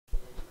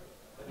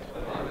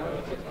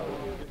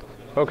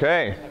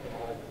Okay.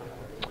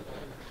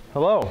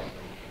 Hello.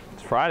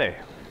 It's Friday.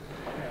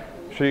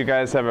 I'm sure you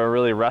guys have a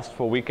really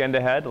restful weekend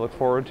ahead to look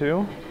forward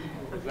to.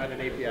 Is that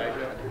an API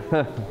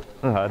joke?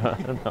 I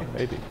don't know,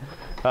 maybe.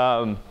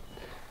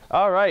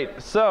 All right,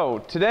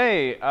 so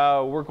today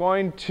we're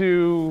going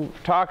to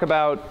talk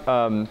about,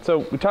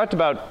 so we talked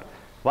about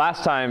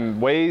last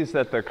time ways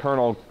that the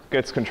kernel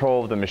gets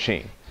control of the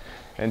machine.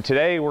 And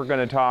today we're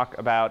going to talk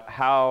about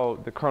how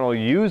the kernel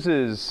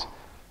uses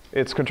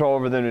its control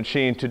over the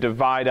machine to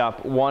divide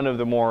up one of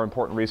the more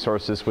important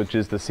resources, which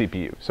is the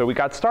CPU. So we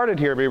got started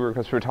here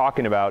because we were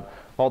talking about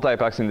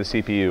multiplexing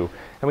the CPU.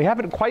 And we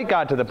haven't quite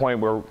got to the point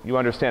where you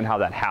understand how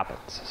that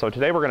happens. So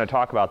today we're going to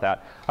talk about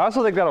that. I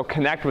also think that'll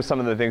connect with some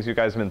of the things you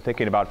guys have been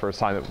thinking about for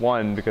assignment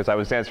 1, because I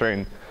was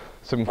answering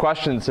some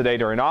questions today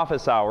during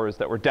office hours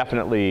that were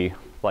definitely,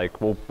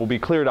 like, will be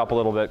cleared up a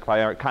little bit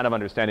by kind of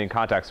understanding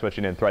context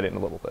switching and threading a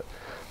little bit.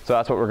 So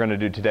that's what we're going to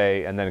do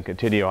today, and then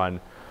continue on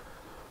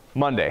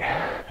Monday.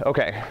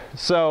 Okay,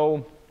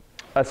 so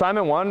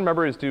assignment 1,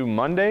 remember, is due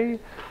Monday,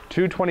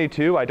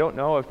 2/22. I don't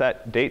know if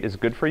that date is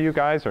good for you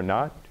guys or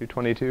not,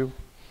 2/22.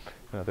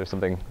 There's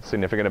something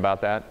significant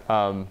about that.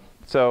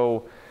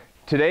 So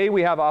today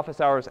we have office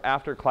hours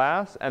after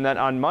class, and then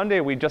on Monday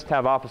we just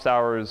have office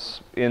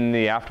hours in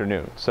the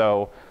afternoon.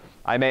 So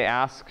I may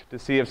ask to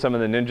see if some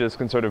of the ninjas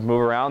can sort of move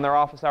around their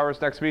office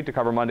hours next week to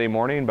cover Monday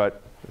morning,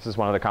 but this is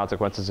one of the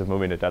consequences of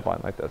moving a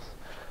deadline like this.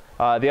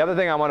 The other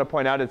thing I want to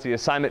point out is the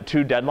assignment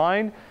 2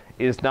 deadline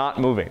is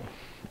not moving.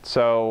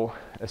 So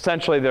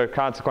essentially, the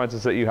consequence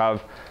is that you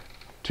have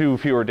 2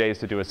 fewer days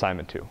to do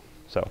assignment 2.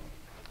 So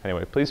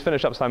anyway, please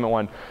finish up assignment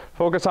 1.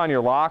 Focus on your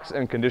locks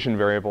and condition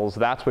variables.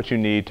 That's what you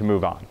need to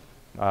move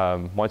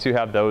on. Once you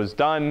have those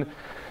done,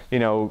 you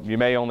know, you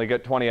may only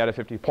get 20 out of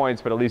 50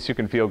 points, but at least you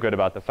can feel good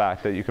about the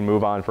fact that you can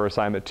move on for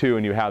assignment 2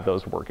 and you have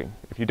those working.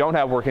 If you don't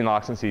have working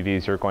locks and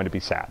CVs, you're going to be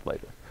sad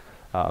later.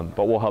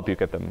 But we'll help you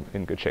get them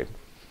in good shape.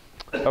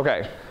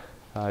 Okay,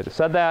 I just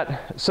said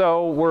that.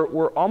 So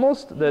we're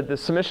almost, the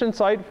submission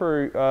site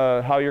for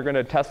how you're going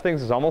to test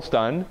things is almost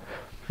done.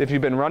 If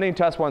you've been running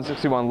test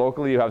 161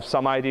 locally, you have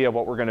some idea of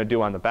what we're going to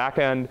do on the back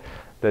end.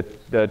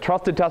 The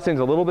trusted testing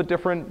is a little bit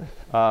different.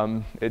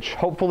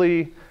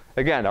 Hopefully,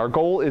 again, our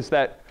goal is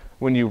that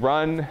when you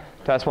run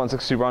test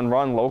 161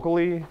 run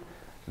locally,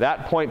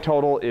 that point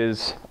total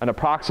is an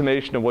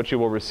approximation of what you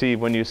will receive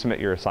when you submit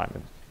your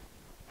assignment.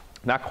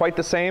 Not quite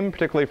the same,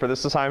 particularly for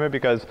this assignment,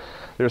 because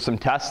there's some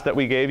tests that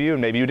we gave you,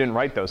 and maybe you didn't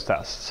write those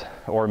tests.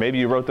 Or maybe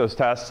you wrote those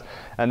tests,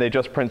 and they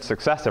just print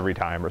success every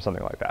time, or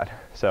something like that.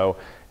 So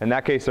in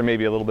that case, there may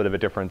be a little bit of a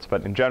difference.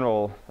 But in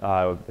general,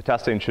 the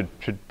testing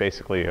should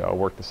basically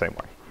work the same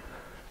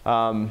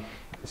way.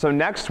 So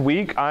next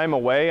week, I'm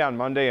away on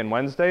Monday and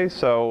Wednesday.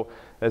 So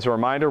as a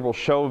reminder, we'll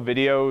show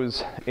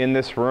videos in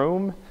this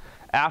room.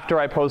 After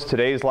I post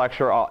today's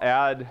lecture, I'll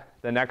add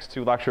the next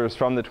 2 lectures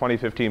from the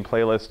 2015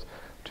 playlist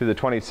to the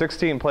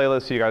 2016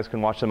 playlist, so you guys can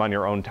watch them on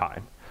your own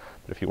time.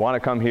 But if you want to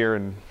come here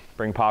and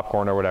bring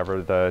popcorn or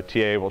whatever, the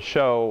TA will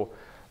show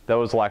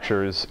those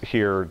lectures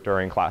here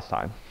during class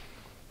time.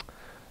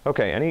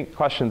 Okay, any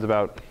questions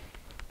about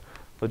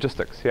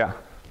logistics? Yeah?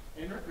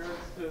 In regards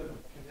to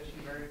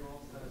condition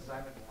variables in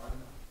assignment 1,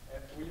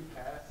 if we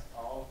pass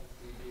all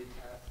the CV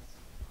tests,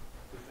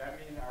 does that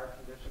mean our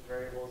condition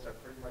variables are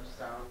pretty much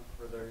sound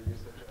for their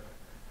usage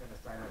in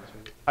assignment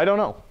 2? I don't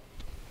know.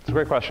 It's a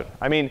great question.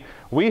 I mean,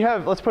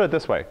 let's put it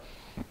this way.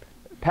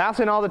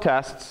 Passing all the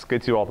tests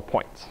gets you all the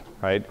points,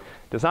 right?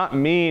 Does not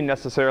mean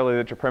necessarily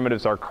that your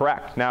primitives are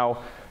correct.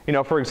 Now, you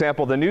know, for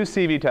example, the new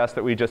CV test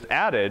that we just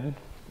added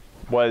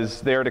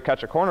was there to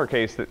catch a corner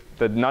case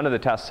that none of the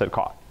tests had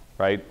caught,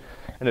 right?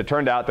 And it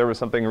turned out there was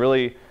something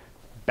really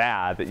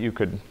bad that you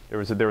could, there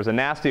was a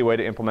nasty way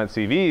to implement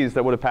CVs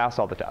that would have passed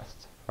all the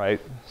tests, right?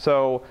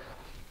 So,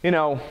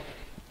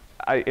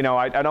 I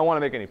don't want to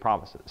make any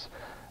promises.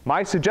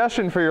 My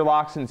suggestion for your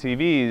locks and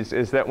CVs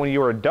is that when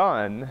you are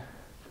done,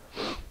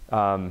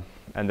 oh,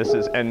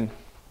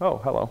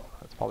 hello,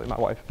 that's probably my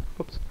wife.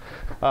 Oops.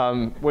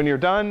 When you're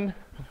done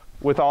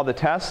with all the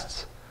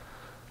tests,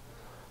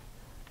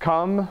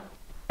 come,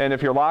 and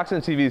if your locks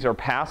and CVs are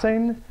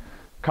passing,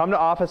 come to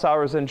office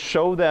hours and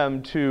show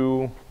them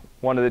to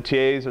one of the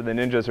TAs or the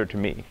ninjas or to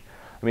me.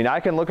 I mean, I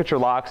can look at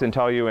your locks and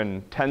tell you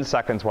in 10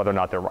 seconds whether or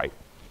not they're right.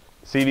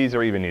 CVs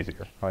are even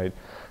easier, right?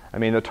 I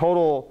mean, the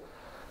total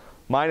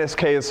minus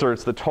k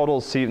asserts the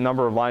total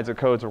number of lines of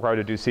codes required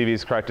to do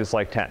CVs correct is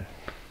like 10,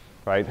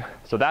 right?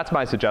 So that's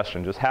my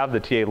suggestion. Just have the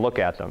TA look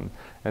at them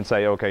and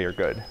say, OK, you're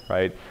good,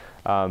 right?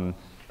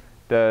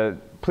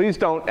 Please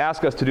don't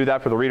ask us to do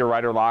that for the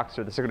reader-writer locks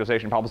or the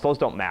synchronization problems. Those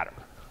don't matter,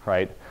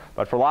 right?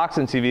 But for locks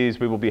and CVs,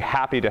 we will be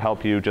happy to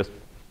help you just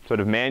sort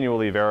of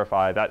manually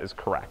verify that is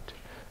correct.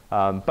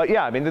 But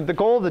yeah, I mean, the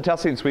goal of the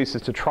testing suites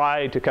is to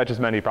try to catch as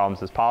many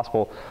problems as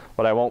possible,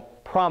 but I won't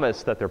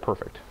promise that they're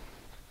perfect.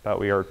 But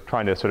we are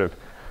trying to sort of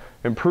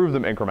improve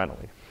them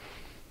incrementally.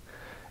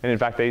 And in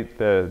fact, some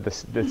of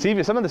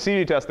the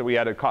CV tests that we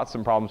had caught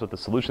some problems with the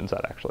solution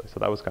set, actually.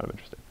 So that was kind of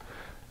interesting.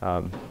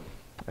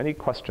 Any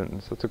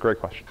questions? That's a great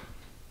question.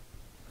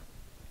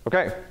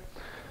 OK,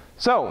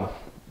 so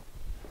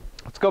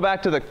go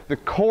back to the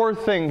core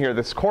thing here,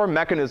 this core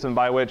mechanism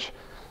by which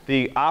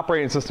the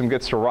operating system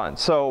gets to run.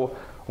 So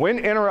when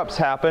interrupts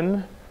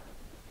happen,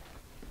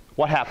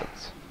 what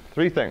happens?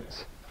 3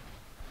 things.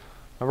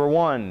 Number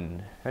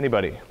 1,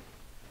 anybody?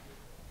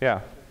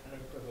 Yeah.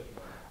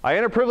 I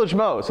enter privilege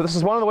mode. So this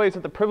is one of the ways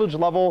that the privilege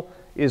level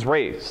is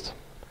raised.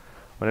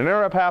 When an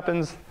interrupt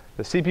happens,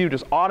 the CPU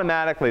just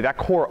automatically, that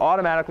core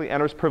automatically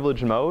enters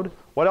privilege mode.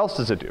 What else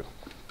does it do?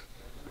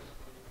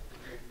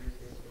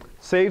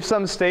 Save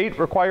some state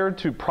required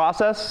to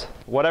process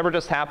whatever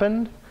just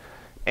happened.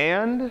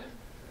 And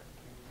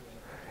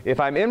if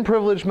I'm in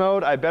privilege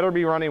mode, I better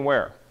be running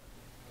where?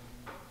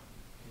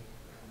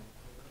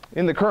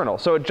 In the kernel.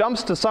 So it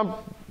jumps to some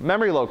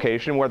memory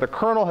location where the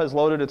kernel has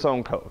loaded its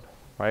own code.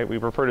 Right? We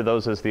refer to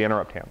those as the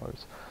interrupt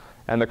handlers.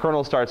 And the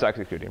kernel starts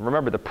executing.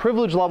 Remember, the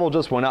privilege level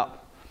just went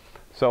up.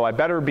 So I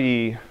better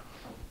be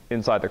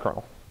inside the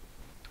kernel.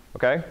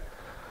 Okay?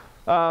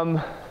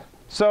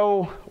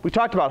 So we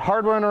talked about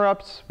hardware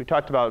interrupts. We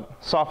talked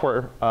about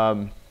software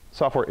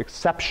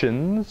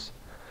exceptions.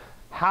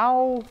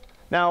 How,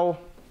 now,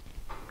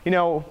 you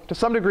know, to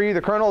some degree,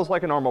 the kernel is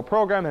like a normal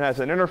program. It has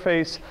an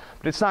interface,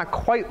 but it's not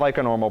quite like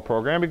a normal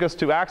program because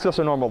to access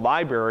a normal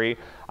library,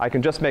 I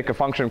can just make a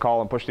function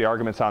call and push the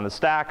arguments on the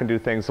stack and do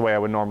things the way I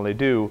would normally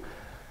do.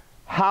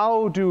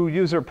 How do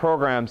user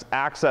programs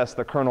access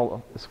the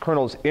kernel's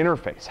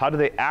interface? How do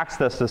they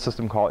access the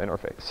system call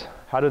interface?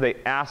 How do they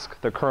ask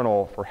the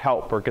kernel for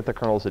help or get the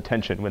kernel's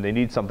attention when they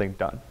need something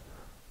done?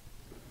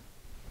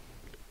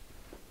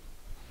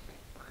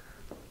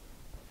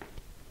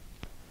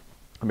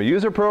 I'm a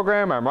user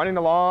program, I'm running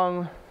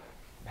along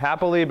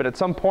happily, but at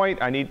some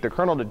point I need the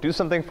kernel to do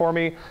something for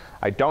me.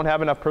 I don't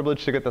have enough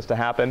privilege to get this to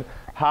happen.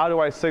 How do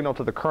I signal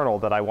to the kernel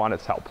that I want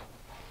its help?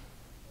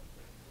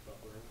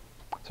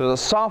 So the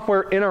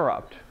software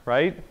interrupt,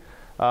 right?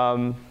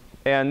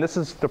 And this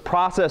is the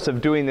process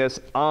of doing this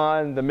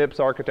on the MIPS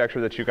architecture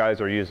that you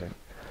guys are using.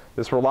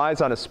 This relies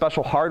on a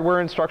special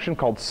hardware instruction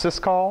called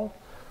syscall.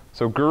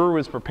 So Guru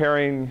is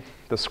preparing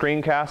the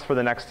screencast for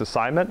the next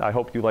assignment. I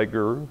hope you like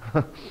Guru.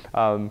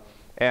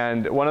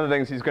 And one of the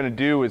things he's going to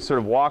do is sort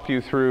of walk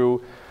you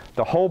through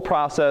the whole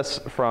process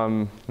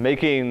from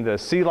making the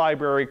C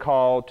library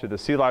call to the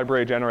C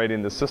library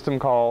generating the system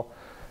call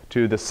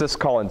to the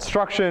syscall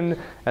instruction,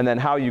 and then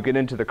how you get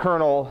into the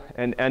kernel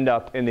and end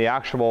up in the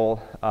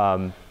actual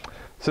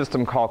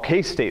system call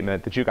case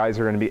statement that you guys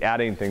are going to be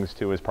adding things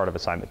to as part of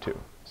assignment 2.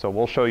 So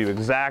we'll show you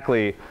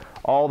exactly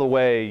all the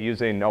way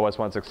using OS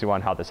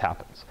 161 how this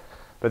happens.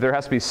 But there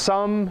has to be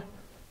some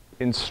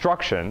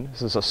instruction,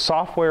 this is a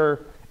software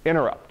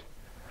interrupt,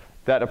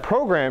 that a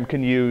program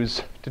can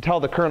use to tell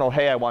the kernel,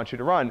 hey, I want you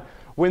to run.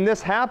 When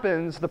this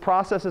happens, the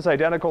process is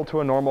identical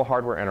to a normal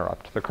hardware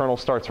interrupt. The kernel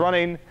starts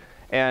running,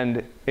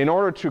 and in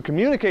order to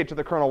communicate to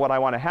the kernel what I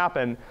want to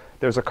happen,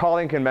 there's a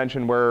calling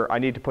convention where I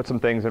need to put some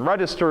things in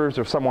registers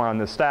or somewhere on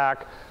the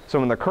stack. So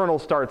when the kernel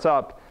starts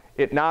up,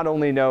 it not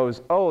only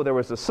knows, oh, there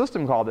was a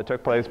system call that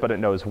took place, but it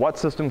knows what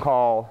system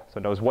call, so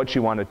it knows what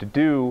you want it to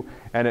do,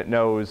 and it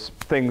knows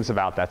things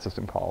about that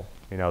system call.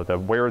 You know,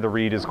 where the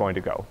read is going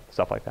to go,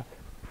 stuff like that.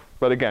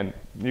 But again,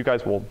 you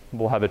guys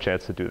will have a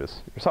chance to do this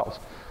yourselves.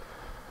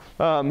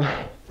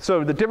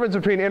 So the difference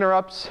between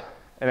interrupts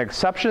and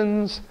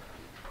exceptions.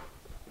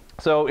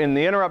 So in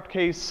the interrupt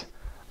case,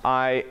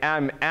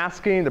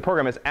 the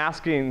program is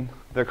asking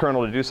the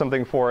kernel to do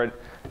something for it.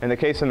 In the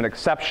case of an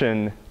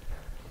exception,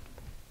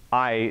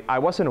 I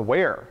wasn't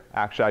aware,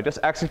 actually. I just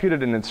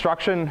executed an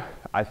instruction.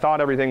 I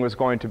thought everything was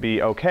going to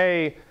be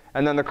OK,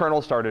 and then the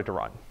kernel started to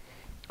run.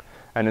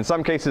 And in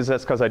some cases,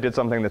 that's because I did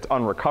something that's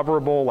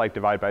unrecoverable, like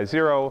divide by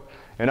 0.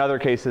 In other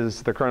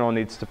cases, the kernel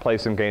needs to play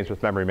some games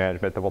with memory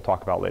management that we'll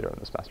talk about later in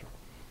the semester.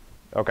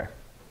 OK.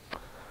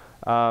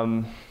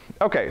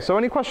 OK, so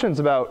any questions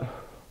about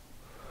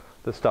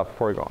this stuff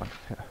before we go on?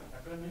 Yeah.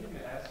 I've been meaning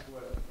to ask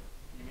what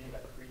you mean by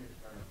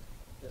predetermined.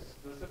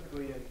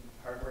 Specifically in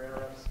hardware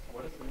interrupts,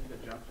 what does it mean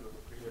to jump to a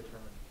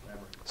predetermined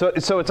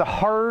memory? So it's a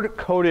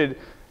hard-coded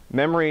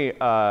memory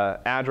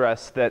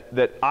address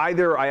that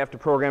either I have to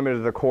program into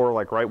the core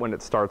like right when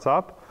it starts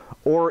up,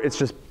 or it's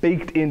just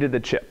baked into the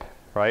chip,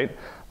 right?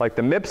 Like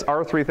the MIPS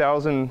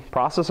R3000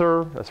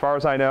 processor, as far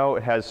as I know,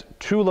 it has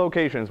 2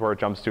 locations where it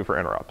jumps to for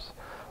interrupts.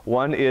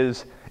 One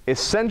is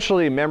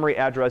essentially memory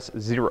address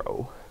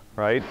 0,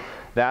 right?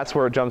 That's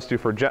where it jumps to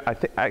for, I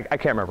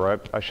can't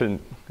remember, I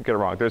shouldn't get it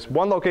wrong. There's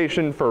one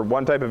location for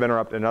one type of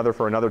interrupt, another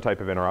for another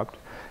type of interrupt.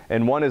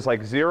 And one is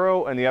like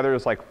 0, and the other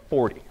is like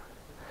 40.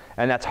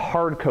 And that's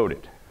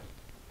hard-coded.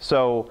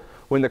 So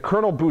when the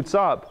kernel boots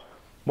up,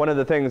 one of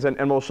the things, and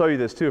we'll show you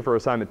this too for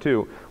assignment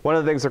 2, one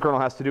of the things the kernel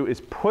has to do is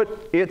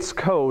put its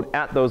code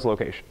at those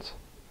locations.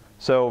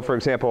 So for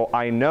example,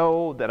 I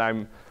know that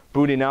I'm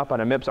booting up on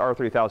a MIPS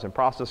R3000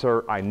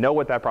 processor. I know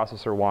what that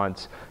processor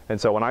wants.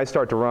 And so when I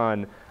start to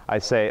run, I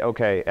say,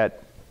 OK,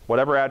 at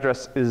whatever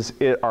address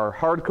are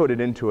hard-coded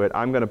into it,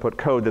 I'm going to put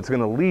code that's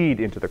going to lead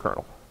into the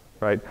kernel,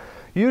 right?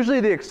 Usually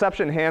the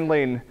exception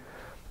handling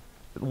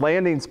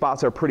landing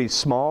spots are pretty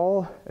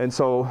small, and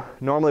so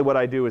normally what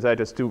I do is I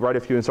just write a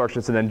few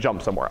instructions and then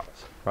jump somewhere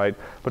else, right?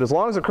 But as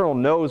long as the kernel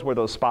knows where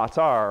those spots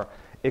are,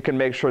 it can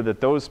make sure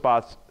that those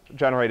spots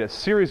generate a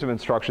series of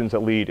instructions that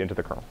lead into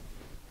the kernel.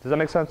 Does that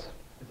make sense?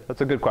 That's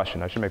a good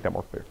question. I should make that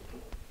more clear.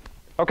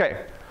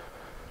 Okay,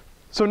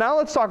 so now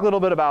let's talk a little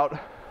bit about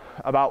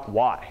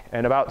why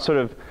and about sort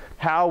of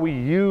how we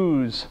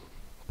use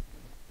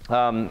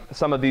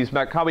some of these,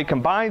 how we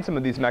combine some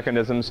of these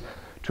mechanisms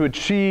to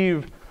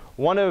achieve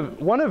one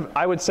of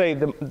I would say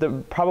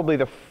probably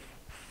the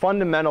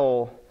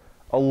fundamental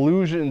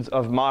illusions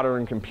of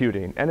modern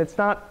computing. And it's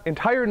not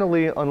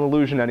entirely an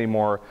illusion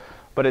anymore,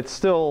 but there's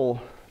still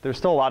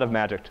a lot of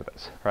magic to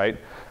this, right?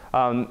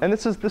 And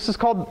this is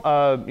called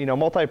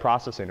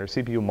multiprocessing or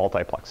CPU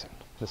multiplexing.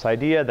 This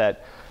idea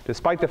that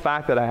despite the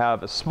fact that I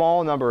have a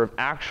small number of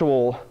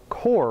actual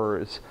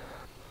cores,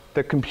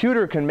 the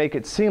computer can make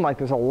it seem like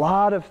there's a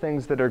lot of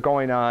things that are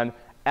going on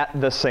at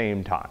the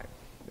same time.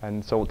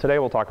 And so today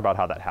we'll talk about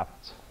how that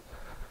happens.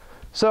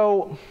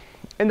 So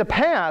in the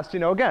past,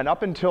 again,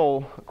 up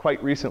until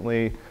quite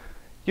recently,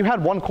 you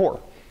had one core,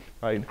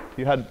 right?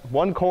 You had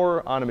one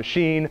core on a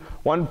machine,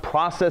 one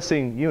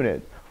processing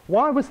unit.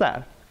 Why was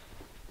that?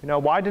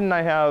 Why didn't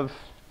I have,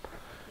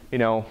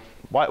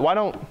 why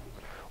don't,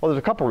 well, there's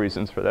a couple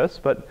reasons for this,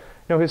 but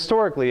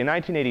historically in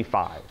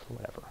 1985, or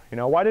whatever,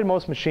 why did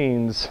most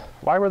machines,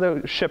 why were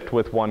they shipped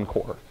with one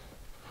core?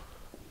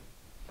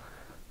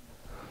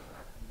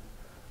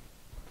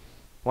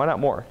 Why not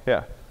more?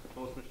 Yeah.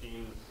 Most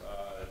machines,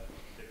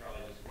 they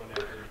probably just went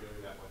after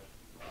doing that much,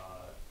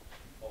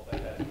 all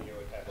that testing. You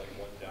always have like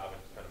one job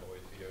and just kind of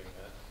always be doing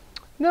that.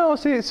 No,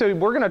 see, so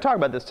we're going to talk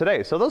about this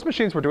today. So those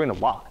machines were doing a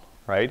lot,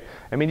 right?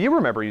 I mean, you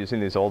remember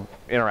using these old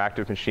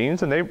interactive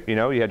machines, and they,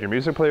 you had your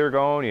music player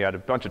going, you had a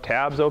bunch of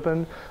tabs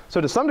open. So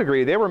to some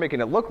degree, they were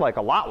making it look like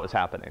a lot was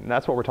happening, and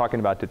that's what we're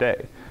talking about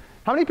today.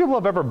 How many people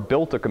have ever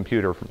built a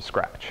computer from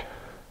scratch?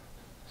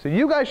 So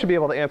you guys should be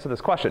able to answer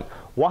this question.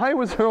 Why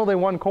was there only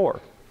one core?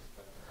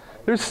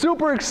 They're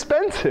super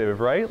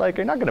expensive, right? Like,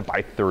 you're not going to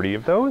buy 30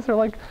 of those. They're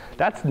like,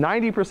 that's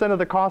 90% of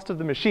the cost of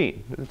the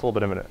machine. It's a little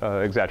bit of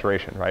an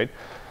exaggeration, right?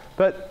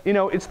 But,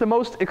 it's the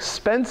most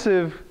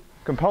expensive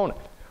component.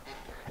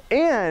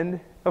 And,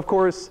 of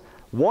course,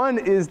 one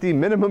is the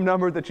minimum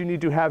number that you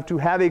need to have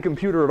a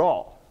computer at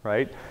all,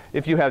 right?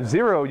 If you have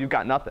 0, you've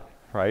got nothing,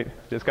 right? You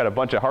just got a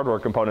bunch of hardware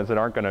components that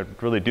aren't going to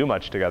really do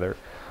much together.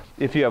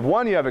 If you have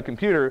 1, you have a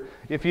computer.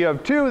 If you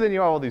have 2, then you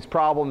have all these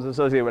problems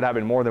associated with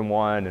having more than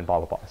 1 and blah,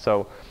 blah, blah.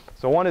 So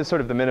 1 is sort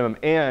of the minimum,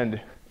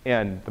 and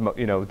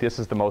this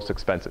is the most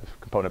expensive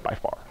component by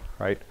far,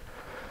 right?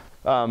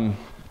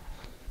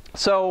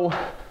 So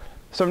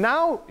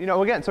now,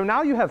 again, so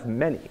now you have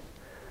many.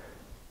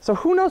 So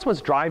who knows what's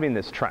driving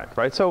this trend,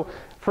 right? So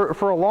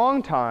for a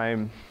long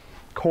time,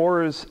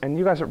 cores, and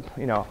you guys are,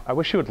 I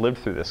wish you had lived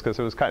through this because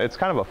it's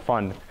kind of a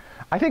fun.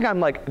 I think I'm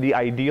like the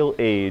ideal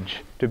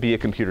age to be a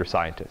computer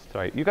scientist,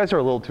 right? You guys are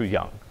a little too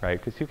young, right?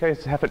 Because you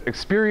guys haven't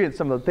experienced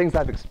some of the things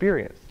I've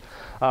experienced.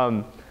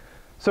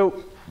 So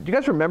do you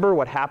guys remember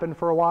what happened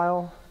for a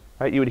while?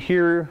 Right? You would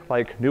hear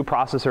like new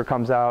processor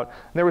comes out,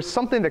 and there was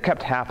something that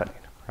kept happening,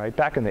 right?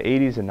 Back in the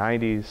 80s and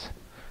 90s,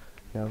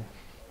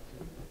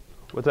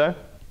 What's that?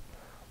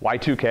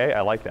 Y2K,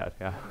 I like that,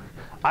 yeah.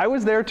 I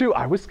was there too,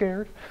 I was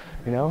scared,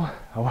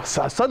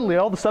 Suddenly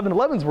all the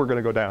 7-Elevens were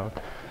gonna go down.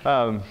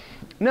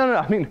 No,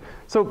 I mean,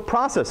 so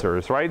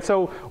processors, right?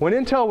 So when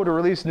Intel would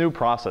release new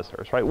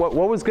processors, right, what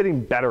was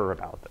getting better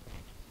about them?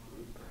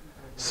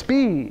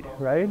 Speed,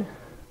 right?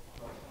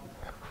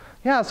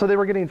 Yeah, so they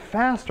were getting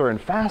faster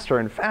and faster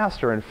and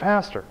faster and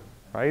faster,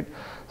 right?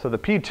 So the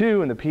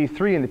P2 and the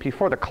P3 and the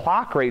P4, the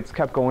clock rates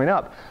kept going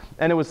up.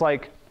 And it was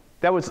like,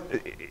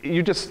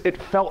 it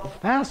felt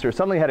faster.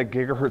 Suddenly you had a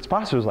gigahertz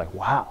processor. It was like,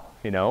 wow,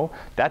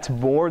 that's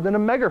more than a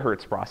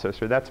megahertz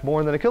processor. That's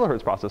more than a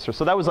kilohertz processor.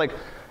 So that was like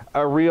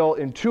a real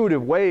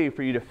intuitive way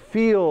for you to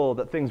feel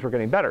that things were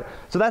getting better.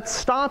 So that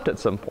stopped at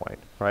some point,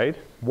 right?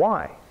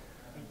 Why?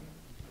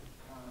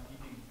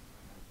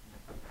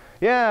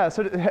 Yeah,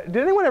 so did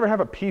anyone ever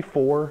have a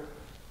P4?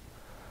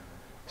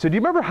 So do you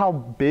remember how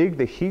big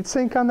the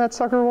heatsink on that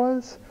sucker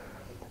was?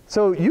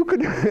 So you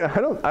could,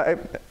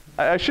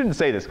 I shouldn't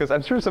say this because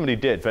I'm sure somebody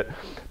did, but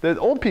the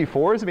old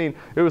P4s, I mean,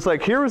 it was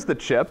like, here was the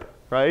chip,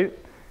 right?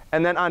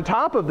 And then on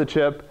top of the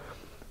chip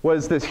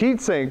was this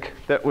heatsink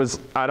that was,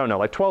 I don't know,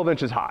 like 12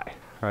 inches high,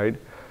 right?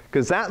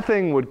 Because that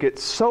thing would get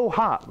so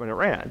hot when it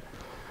ran.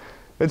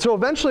 And so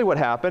eventually what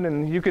happened,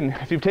 and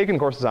if you've taken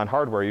courses on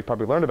hardware, you've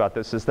probably learned about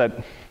this, is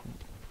that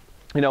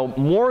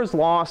Moore's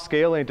law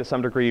scaling to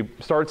some degree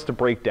starts to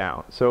break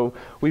down. So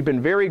we've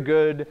been very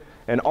good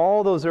in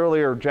all those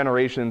earlier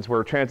generations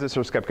where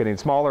transistors kept getting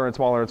smaller and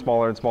smaller and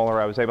smaller and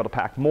smaller. I was able to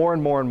pack more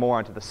and more and more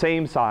onto the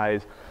same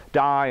size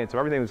die, and so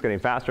everything was getting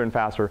faster and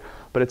faster.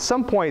 But at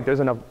some point,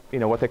 there's enough,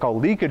 what they call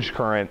leakage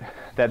current,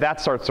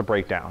 that starts to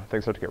break down.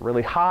 Things start to get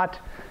really hot,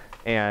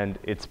 and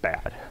it's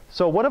bad.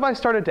 So what have I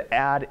started to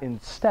add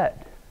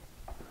instead?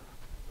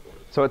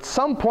 So at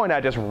some point, I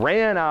just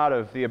ran out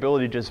of the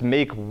ability to just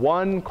make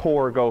one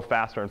core go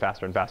faster and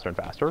faster and faster and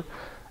faster.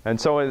 And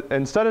so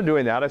instead of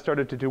doing that, I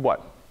started to do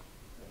what?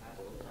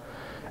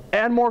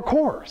 Add more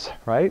cores,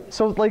 right?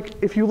 So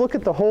like if you look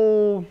at the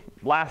whole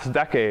last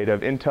decade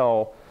of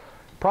Intel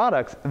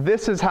products,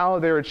 this is how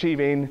they're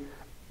achieving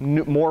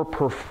more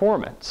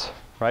performance,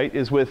 right?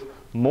 Is with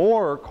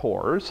more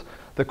cores.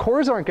 The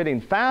cores aren't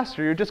getting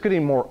faster, you're just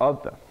getting more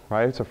of them,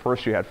 right? So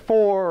first you had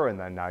 4, and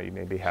then now you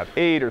maybe have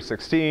 8 or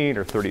 16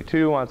 or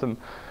 32 on some,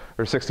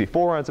 or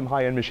 64 on some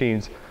high-end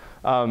machines.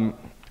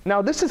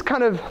 Now this is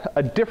kind of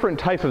a different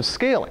type of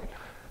scaling,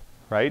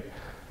 right?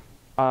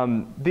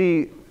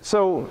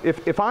 So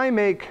if I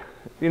make,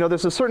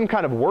 there's a certain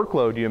kind of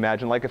workload you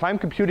imagine, like if I'm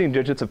computing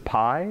digits of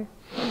pi,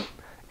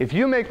 if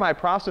you make my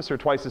processor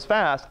twice as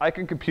fast, I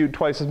can compute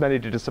twice as many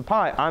digits of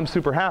pi. I'm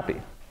super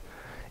happy.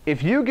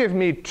 If you give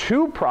me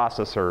 2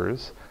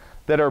 processors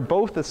that are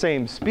both the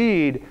same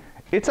speed,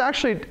 it's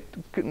actually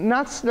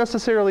not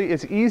necessarily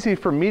as easy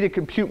for me to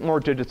compute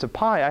more digits of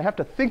pi. I have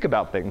to think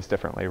about things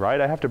differently,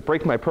 right? I have to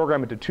break my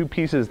program into 2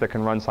 pieces that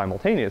can run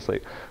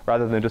simultaneously,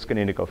 rather than just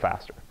getting to go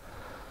faster.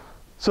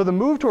 So the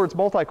move towards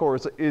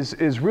multi-cores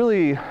is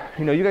really,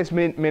 you guys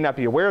may not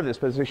be aware of this,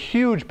 but it's a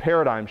huge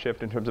paradigm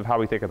shift in terms of how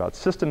we think about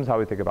systems, how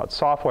we think about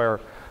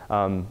software.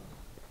 And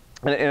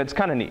it's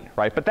kind of neat,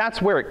 right? But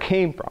that's where it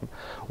came from.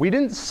 We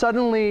didn't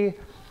suddenly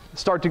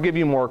start to give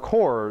you more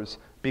cores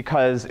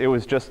because it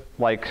was just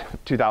like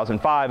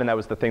 2005 and that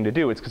was the thing to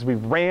do. It's because we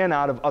ran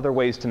out of other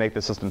ways to make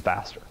the system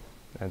faster.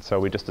 And so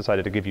we just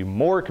decided to give you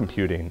more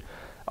computing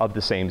of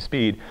the same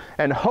speed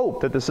and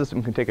hope that the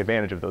system can take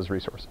advantage of those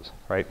resources,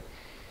 right?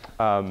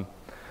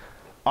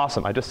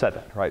 Awesome, I just said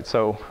that, right?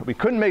 So we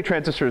couldn't make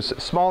transistors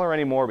smaller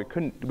anymore.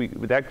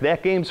 That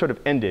game sort of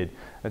ended.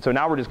 And so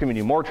now we're just giving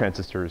you more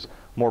transistors,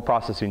 more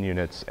processing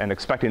units, and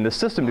expecting the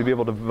system to be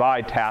able to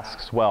divide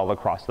tasks well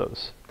across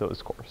those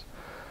cores.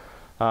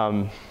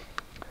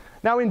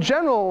 Now in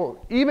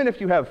general, even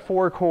if you have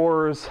 4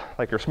 cores,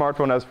 like your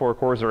smartphone has 4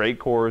 cores or 8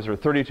 cores or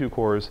 32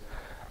 cores,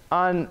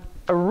 on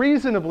a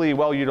reasonably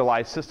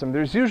well-utilized system,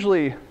 there's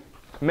usually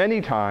many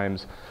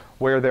times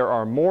where there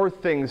are more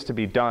things to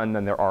be done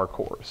than there are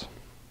cores.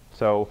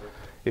 So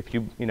if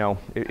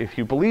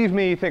you believe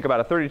me, think about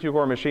a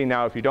 32-core machine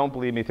now. If you don't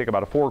believe me, think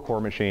about a 4-core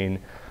machine.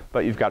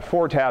 But you've got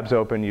 4 tabs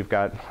open, you've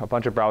got a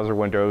bunch of browser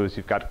windows,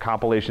 you've got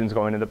compilations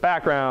going in the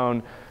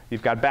background,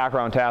 you've got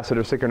background tasks that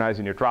are synchronized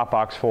in your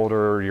Dropbox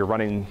folder, you're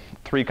running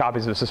 3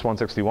 copies of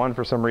Sys161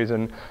 for some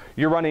reason,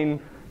 you're running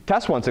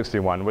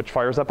Test161, which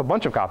fires up a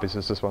bunch of copies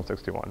of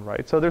Sys161,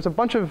 right? So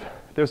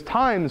there's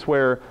times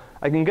where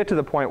I can get to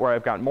the point where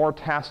I've got more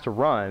tasks to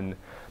run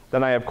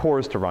than I have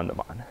cores to run them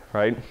on,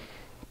 right?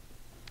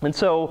 And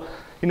so,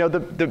 the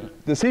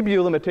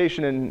CPU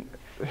limitation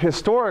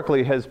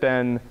historically has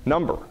been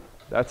number.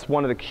 That's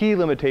one of the key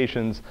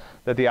limitations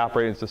that the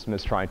operating system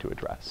is trying to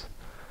address.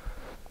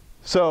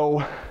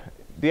 So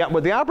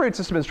what the operating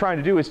system is trying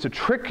to do is to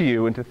trick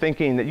you into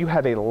thinking that you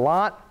have a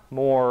lot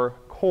more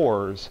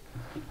cores,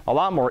 a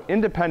lot more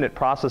independent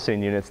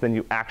processing units than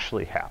you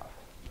actually have,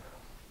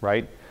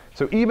 right?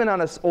 So even on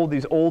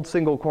these old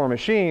single-core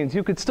machines,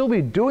 you could still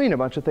be doing a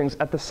bunch of things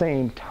at the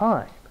same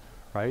time,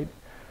 right?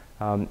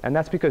 And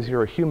that's because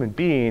you're a human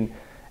being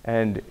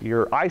and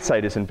your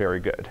eyesight isn't very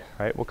good,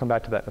 right? We'll come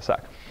back to that in a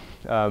sec.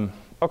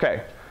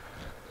 OK,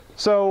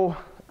 so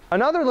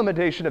another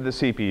limitation of the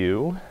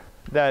CPU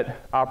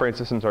that operating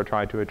systems are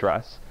trying to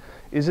address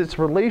is its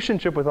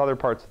relationship with other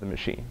parts of the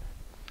machine.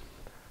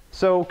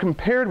 So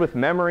compared with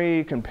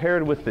memory,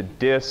 compared with the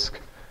disk,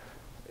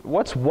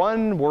 what's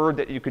one word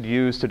that you could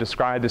use to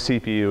describe the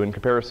CPU in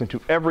comparison to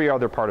every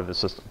other part of the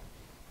system?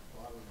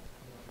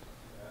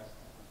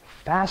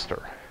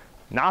 Faster,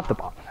 not the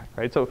bottleneck,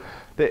 right? So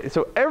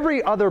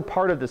every other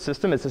part of the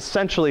system is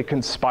essentially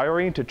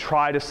conspiring to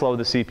try to slow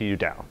the CPU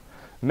down.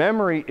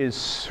 Memory is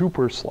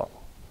super slow,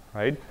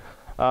 right?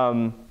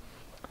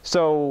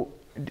 So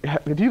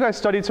have you guys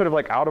studied sort of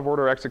like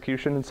out-of-order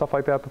execution and stuff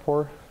like that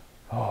before?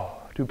 Oh,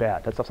 too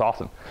bad. That stuff's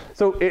awesome.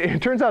 So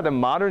it turns out that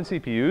modern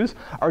CPUs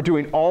are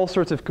doing all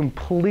sorts of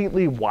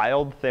completely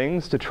wild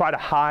things to try to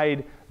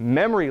hide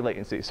memory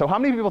latency. So how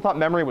many people thought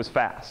memory was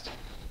fast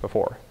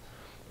before?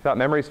 Thought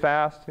memory's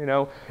fast?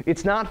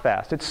 It's not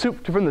fast. It's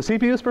from the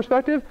CPU's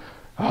perspective,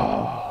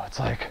 it's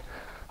like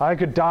I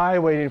could die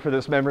waiting for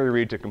this memory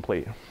read to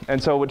complete.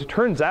 And so what it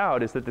turns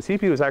out is that the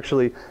CPU is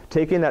actually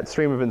taking that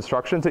stream of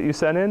instructions that you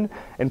sent in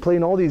and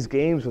playing all these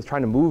games with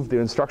trying to move the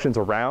instructions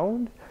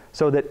around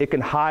so that it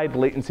can hide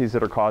latencies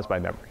that are caused by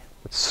memory.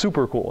 It's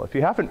super cool. If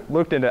you haven't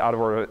looked into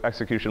out-of-order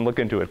execution, look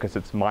into it because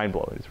it's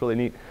mind-blowing. It's really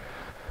neat.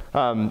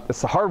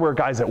 It's the hardware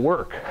guys at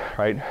work,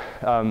 right?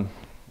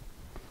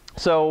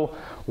 So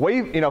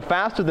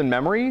faster than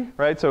memory,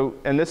 right? So,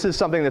 and this is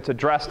something that's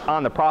addressed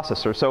on the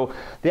processor. So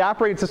the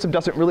operating system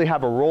doesn't really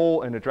have a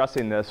role in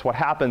addressing this. What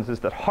happens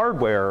is that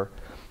hardware,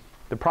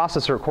 the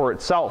processor core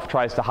itself,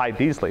 tries to hide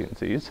these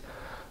latencies.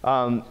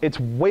 It's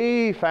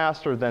way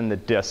faster than the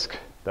disk,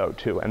 though,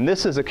 too. And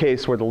this is a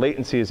case where the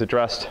latency is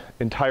addressed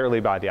entirely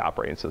by the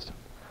operating system.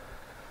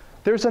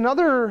 There's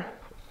another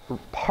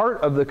part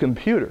of the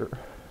computer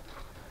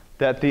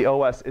that the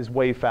OS is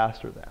way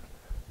faster than.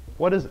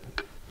 What is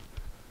it?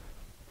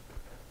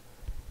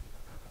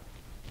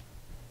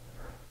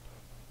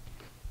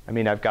 I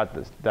mean, I've got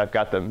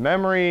the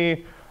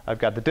memory, I've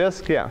got the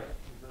disk, yeah.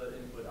 The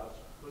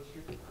input-output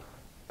stream?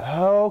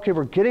 Okay,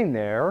 we're getting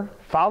there.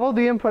 Follow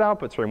the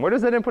input-output stream. Where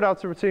does that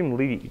input-output stream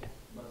lead?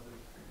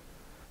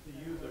 The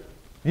user.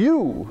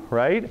 You,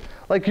 right?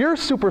 Like, you're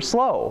super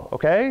slow,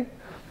 okay?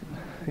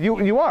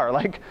 You are.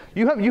 Like,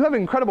 you have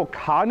incredible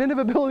cognitive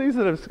abilities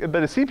that a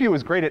CPU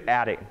is great at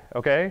adding,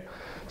 okay?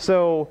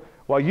 So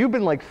while you've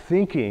been like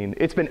thinking,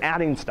 it's been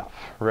adding stuff,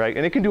 right?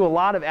 And it can do a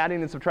lot of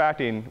adding and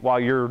subtracting while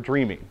you're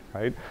dreaming,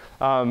 right?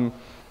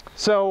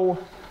 So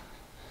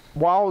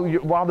while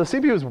the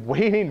CPU is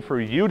waiting for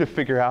you to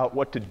figure out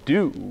what to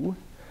do,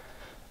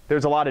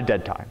 there's a lot of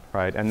dead time,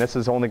 right? And this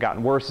has only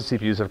gotten worse as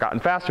CPUs have gotten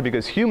faster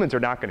because humans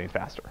are not getting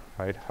faster,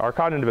 right? Our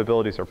cognitive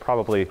abilities are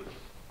probably,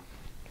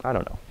 I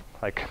don't know,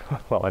 like,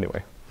 well,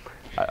 anyway,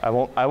 I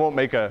won't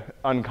make an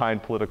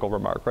unkind political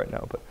remark right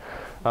now,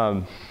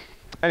 but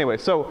anyway,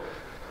 so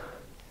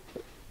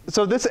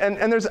this,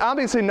 and there's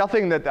obviously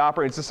nothing that the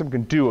operating system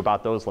can do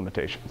about those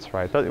limitations,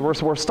 right?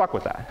 We're stuck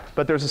with that.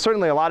 But there's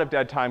certainly a lot of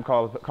dead time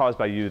caused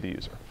by you, the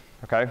user,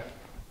 okay?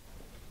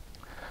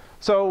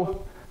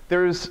 So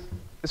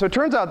it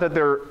turns out that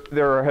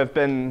there have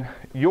been,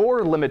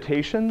 your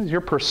limitations, your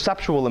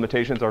perceptual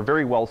limitations are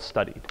very well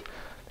studied.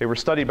 They were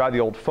studied by the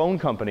old phone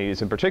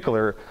companies in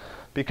particular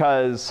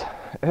because,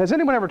 has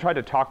anyone ever tried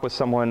to talk with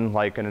someone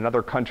like in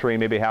another country,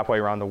 maybe halfway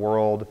around the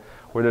world,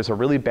 where there's a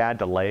really bad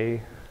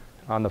delay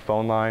on the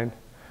phone line?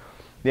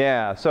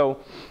 Yeah,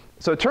 so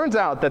it turns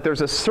out that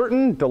there's a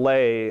certain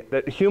delay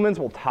that humans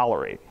will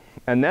tolerate.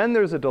 And then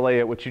there's a delay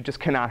at which you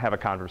just cannot have a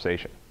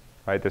conversation,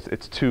 right?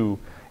 It's too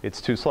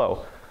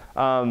slow.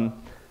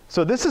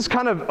 So this is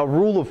kind of a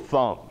rule of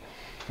thumb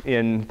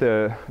in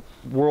the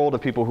world of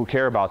people who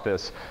care about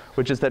this,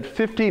 which is that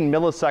 15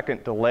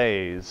 millisecond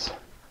delays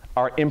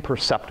are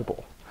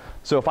imperceptible.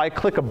 So if I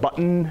click a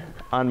button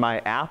on my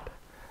app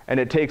and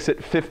it takes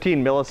it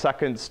 15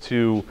 milliseconds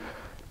to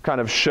kind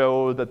of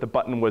show that the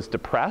button was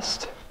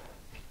depressed,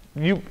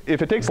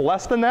 if it takes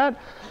less than that,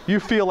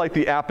 you feel like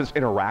the app is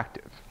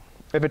interactive.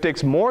 If it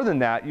takes more than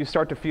that, you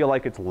start to feel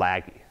like it's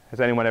laggy. Has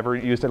anyone ever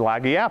used a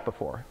laggy app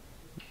before?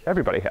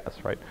 Everybody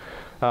has, right?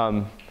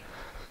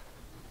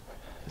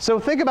 So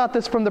think about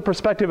this from the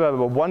perspective of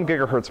a 1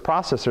 gigahertz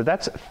processor.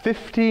 That's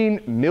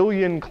 15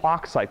 million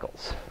clock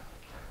cycles.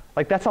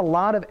 Like, that's a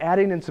lot of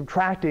adding and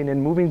subtracting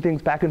and moving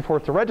things back and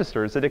forth to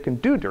registers that it can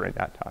do during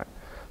that time.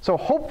 So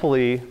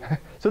hopefully,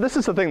 so this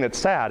is the thing that's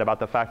sad about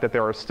the fact that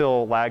there are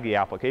still laggy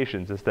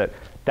applications, is that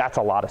that's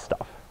a lot of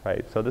stuff,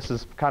 right? So this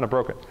is kind of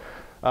broken.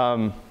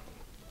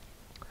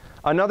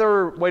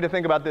 Another way to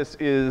think about this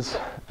is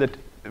that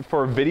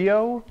for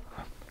video,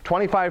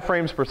 25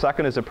 frames per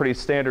second is a pretty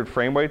standard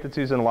frame rate that's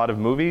used in a lot of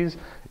movies.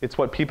 It's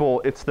what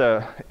people, it's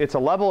a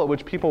level at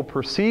which people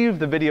perceive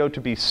the video to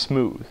be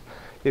smooth.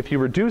 If you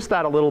reduce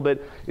that a little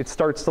bit, it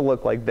starts to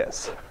look like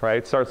this, right?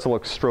 It starts to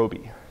look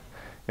stroby.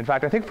 In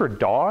fact, I think for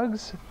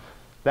dogs,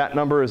 that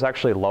number is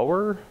actually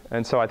lower.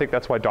 And so I think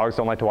that's why dogs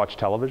don't like to watch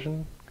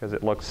television, because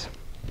it looks,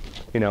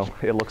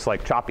 it looks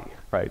like choppy,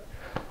 right?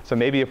 So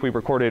maybe if we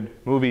recorded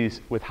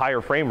movies with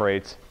higher frame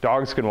rates,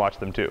 dogs can watch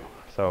them too.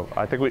 So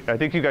I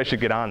think you guys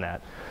should get on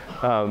that.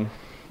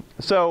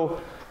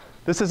 So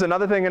this is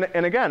another thing,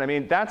 and again, I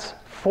mean, that's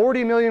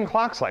 40 million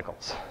clock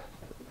cycles.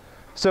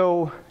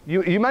 So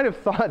you might have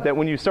thought that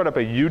when you start up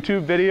a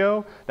YouTube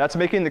video, that's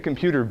making the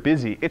computer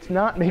busy. It's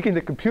not making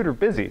the computer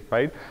busy,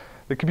 right?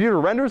 The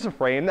computer renders a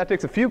frame, that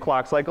takes a few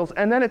clock cycles,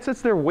 and then it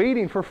sits there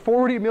waiting for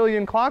 40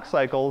 million clock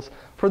cycles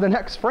for the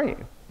next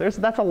frame. That's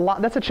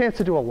a chance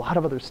to do a lot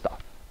of other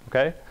stuff,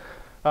 okay?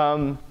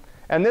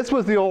 And this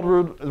was the old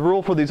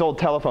rule for these old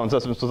telephone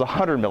systems, was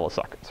 100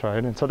 milliseconds,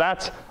 right? And so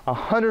that's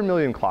 100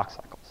 million clock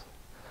cycles.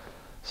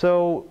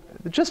 So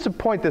just to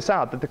point this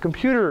out, that the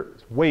computer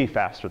is way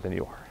faster than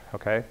you are,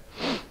 okay?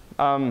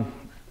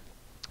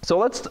 So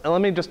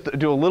let me just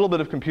do a little bit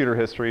of computer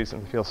history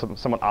and feel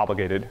somewhat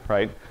obligated,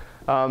 right?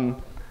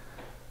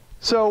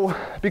 So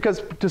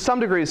because to some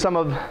degree, some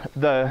of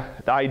the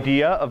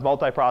idea of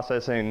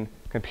multiprocessing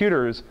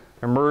computers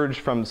emerged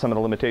from some of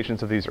the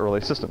limitations of these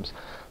early systems.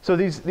 So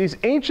these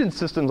ancient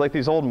systems, like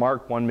these old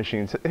Mark I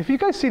machines, have you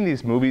guys seen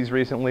these movies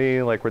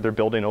recently, like where they're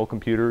building old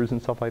computers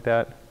and stuff like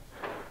that?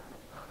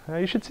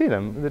 You should see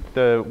them.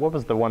 What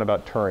was the one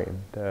about Turing?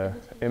 The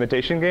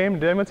Imitation Game?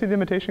 Did anyone see the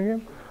Imitation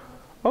Game?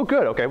 Oh,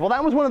 good. OK. Well,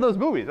 that was one of those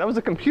movies. That was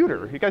a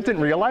computer. You guys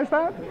didn't realize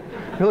that?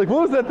 You're like,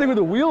 what was that thing with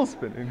the wheels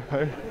spinning?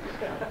 Right?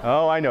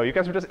 Oh, I know. You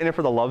guys were just in it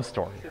for the love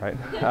story, right?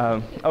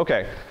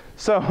 OK.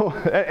 So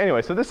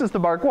anyway, so this is the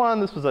Mark I.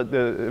 This was the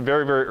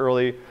very, very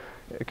early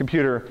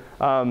computer.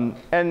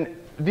 And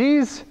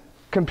these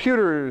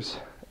computers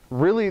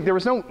really, there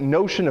was no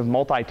notion of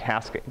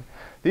multitasking.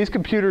 These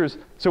computers,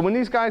 so when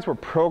these guys were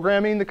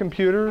programming the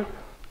computer,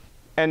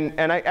 and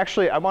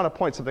I want to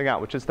point something out,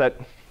 which is that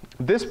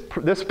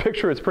this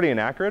picture is pretty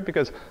inaccurate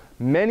because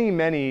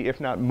many,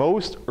 if not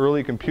most,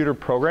 early computer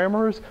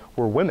programmers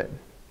were women,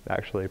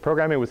 actually.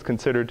 Programming was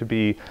considered to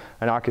be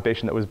an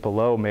occupation that was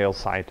below male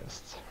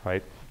scientists,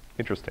 right?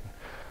 Interesting.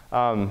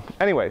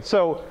 Anyway,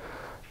 so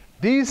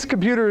these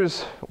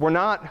computers were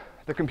not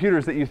the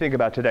computers that you think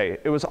about today.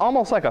 It was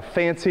almost like a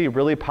fancy,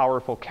 really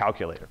powerful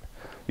calculator.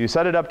 You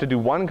set it up to do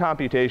one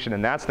computation,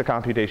 and that's the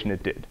computation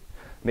it did.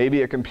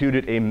 Maybe it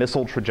computed a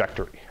missile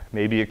trajectory.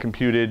 Maybe it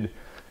computed,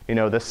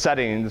 the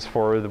settings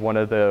for one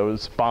of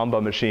those Bomba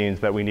machines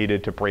that we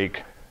needed to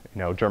break,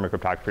 German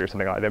cryptography or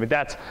something like that. I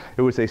mean,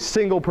 it was a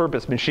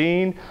single-purpose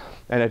machine,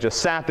 and it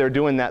just sat there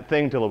doing that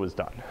thing till it was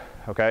done.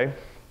 Okay?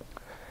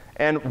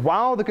 And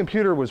while the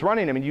computer was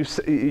running, I mean,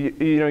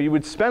 you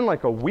would spend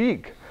like a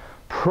week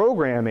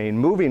programming,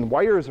 moving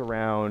wires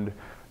around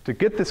to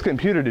get this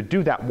computer to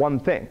do that one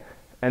thing.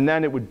 And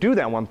then it would do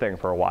that one thing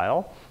for a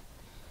while.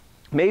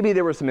 Maybe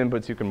there were some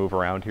inputs you can move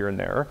around here and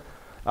there.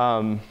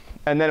 And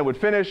then it would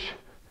finish.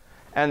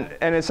 And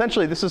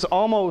essentially, this is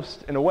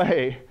almost, in a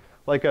way,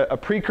 like a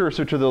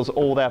precursor to those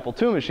old Apple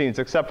II machines,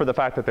 except for the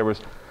fact that there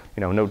was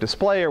no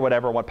display or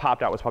whatever. What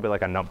popped out was probably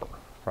like a number,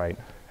 right?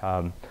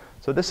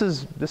 So this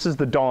is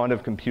the dawn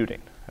of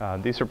computing.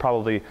 These are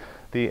probably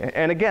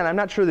and again, I'm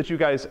not sure that you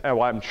guys,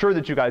 well, I'm sure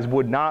that you guys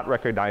would not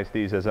recognize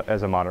these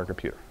as a modern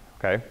computer,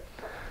 okay?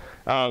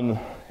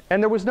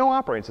 And there was no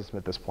operating system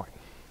at this point.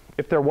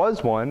 If there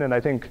was one, and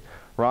I think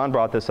Ron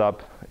brought this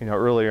up,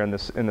 earlier in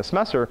the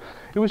semester,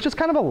 it was just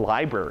kind of a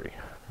library,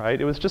 right?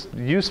 It was just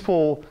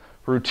useful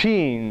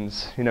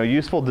routines,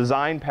 useful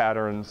design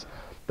patterns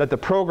that the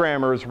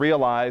programmers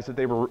realized that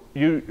they were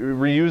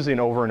reusing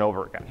over and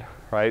over again,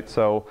 right?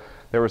 So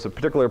there was a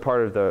particular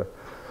part of the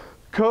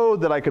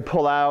code that I could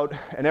pull out,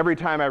 and every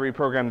time I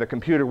reprogrammed the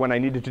computer when I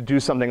needed to do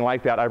something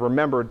like that, I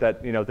remembered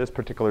that this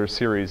particular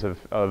series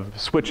of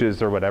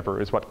switches or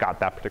whatever is what got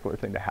that particular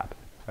thing to happen.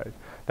 Right?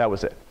 That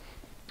was it.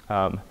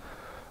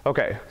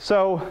 Okay,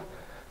 so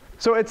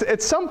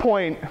at some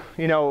point,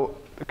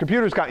 the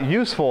computers got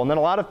useful, and then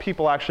a lot of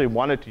people actually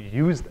wanted to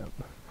use them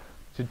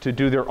to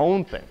do their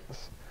own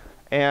things.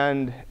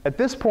 And at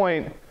this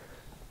point,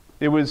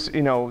 it was,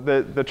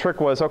 the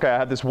trick was, okay, I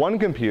have this one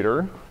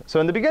computer. So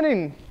in the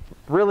beginning,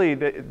 really,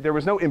 there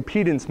was no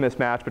impedance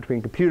mismatch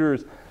between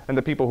computers and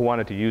the people who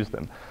wanted to use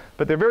them.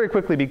 But there very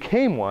quickly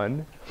became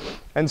one.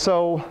 And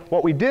so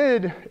what we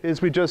did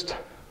is we just,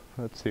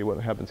 let's see what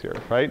happens here,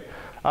 right?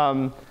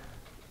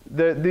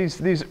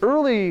 These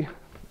early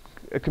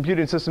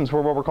computing systems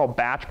were what were called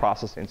batch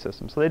processing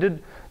systems. So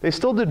they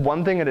still did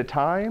one thing at a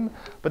time,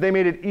 but they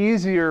made it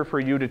easier for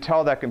you to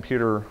tell that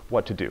computer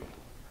what to do.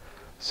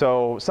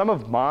 So some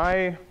of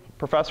my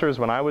professors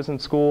when I was in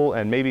school,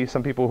 and maybe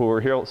some people who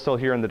are still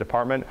here in the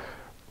department,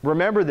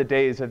 remember the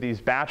days of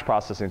these batch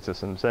processing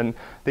systems. And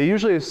they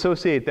usually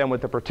associate them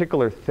with a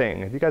particular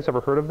thing. Have you guys ever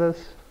heard of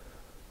this?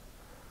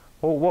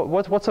 Well,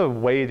 what's a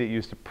way that you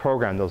used to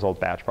program those old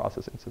batch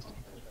processing systems?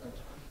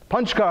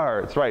 Punch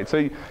cards, right.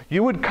 So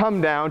you would come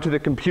down to the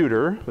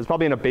computer, it was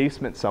probably in a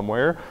basement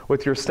somewhere,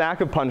 with your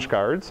stack of punch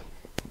cards.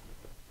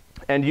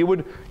 And you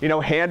would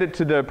hand it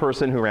to the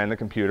person who ran the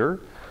computer.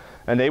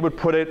 And they would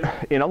put it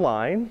in a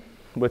line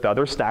with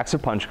other stacks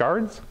of punch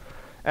cards.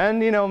 And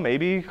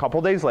maybe a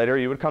couple days later,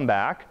 you would come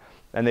back,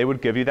 and they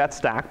would give you that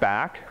stack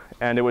back.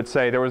 And it would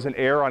say there was an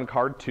error on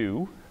card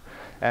 2.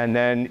 And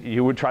then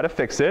you would try to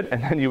fix it.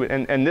 And then you would,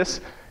 and this,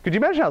 could you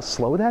imagine how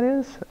slow that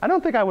is? I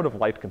don't think I would have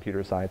liked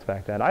computer science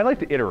back then. I liked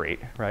to iterate,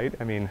 right?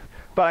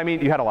 But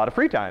you had a lot of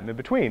free time in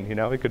between.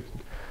 You could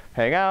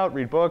hang out,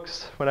 read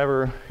books,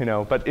 whatever,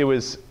 But it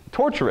was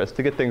torturous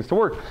to get things to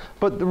work.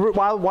 But the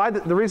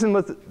reason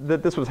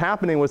that this was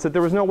happening was that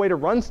there was no way to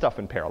run stuff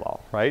in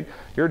parallel, right?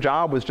 Your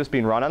job was just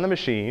being run on the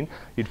machine.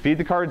 You'd feed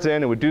the cards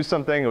in, it would do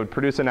something, it would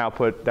produce an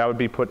output, that would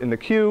be put in the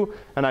queue,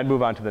 and I'd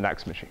move on to the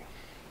next machine.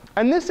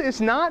 And this is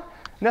not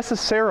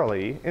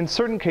necessarily, in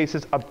certain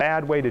cases, a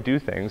bad way to do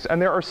things.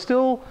 And there are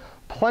still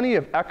plenty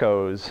of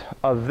echoes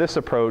of this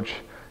approach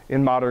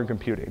in modern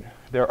computing.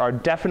 There are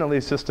definitely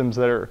systems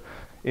that are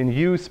in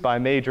use by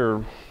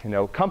major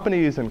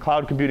companies and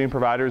cloud computing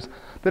providers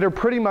that are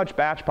pretty much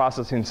batch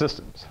processing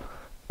systems.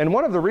 And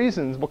one of the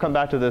reasons, we'll come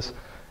back to this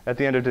at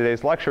the end of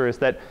today's lecture, is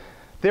that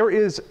there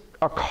is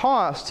a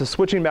cost to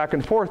switching back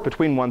and forth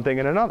between one thing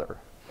and another.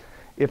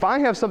 If I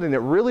have something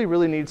that really,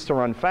 really needs to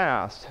run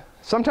fast,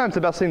 sometimes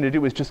the best thing to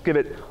do is just give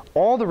it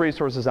all the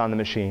resources on the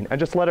machine and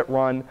just let it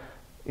run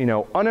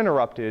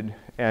uninterrupted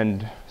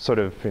and sort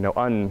of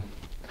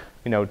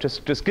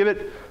just give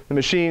it the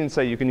machine,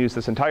 say you can use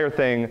this entire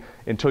thing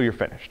until you're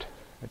finished.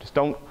 Just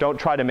don't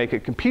try to make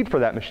it compete for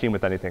that machine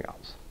with anything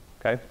else.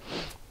 Okay.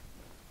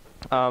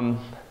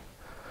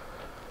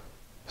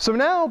 So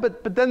now,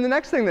 but then the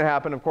next thing that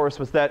happened, of course,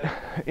 was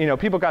that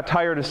people got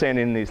tired of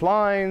standing in these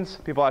lines.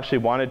 People actually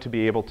wanted to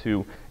be able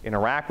to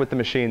interact with the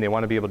machine. They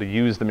want to be able to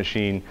use the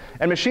machine.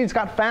 And machines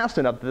got fast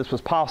enough that this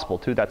was possible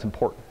too. That's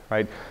important,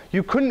 right?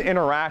 You couldn't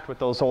interact with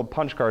those old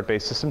punch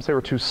card-based systems. They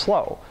were too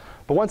slow.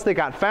 But once they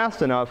got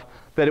fast enough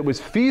that it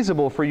was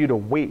feasible for you to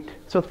wait.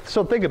 So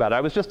think about it.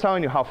 I was just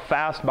telling you how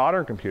fast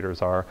modern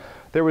computers are.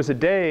 There was a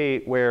day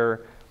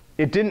where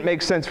it didn't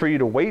make sense for you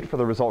to wait for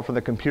the result from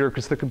the computer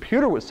because the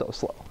computer was so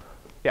slow.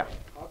 Yeah?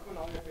 How come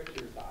all your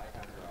pictures, the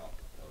icons are all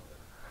tilted?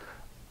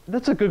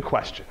 That's a good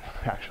question,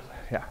 actually.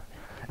 Yeah.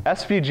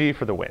 SVG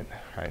for the win,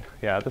 right?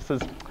 Yeah,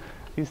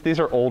 these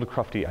are old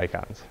crufty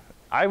icons.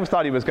 I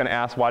thought he was going to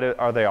ask, why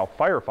are they all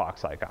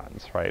Firefox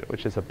icons, right?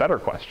 Which is a better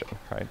question,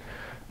 right?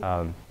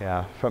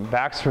 Yeah,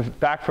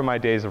 back from my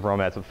days of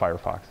romance with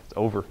Firefox. It's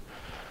over.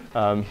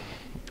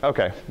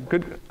 OK,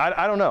 good.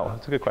 I don't know.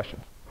 It's a good question.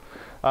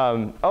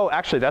 Oh,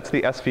 actually, that's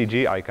the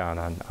SVG icon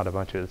on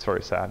Ubuntu. It's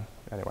very sad.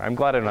 Anyway, I'm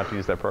glad I don't have to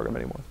use that program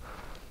anymore.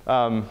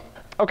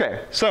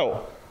 OK,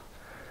 so,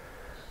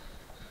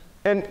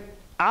 and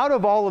out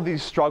of all of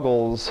these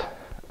struggles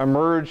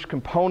emerged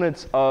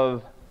components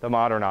of the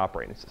modern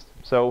operating system.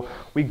 So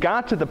we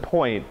got to the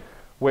point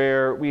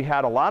where we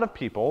had a lot of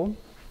people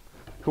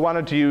who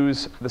wanted to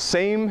use the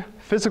same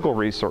physical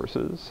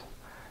resources,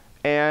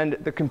 and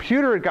the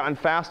computer had gotten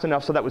fast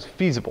enough so that was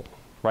feasible,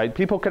 right?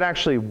 People could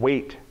actually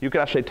wait. You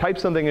could actually type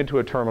something into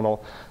a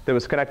terminal that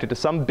was connected to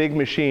some big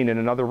machine in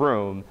another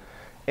room,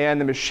 and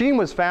the machine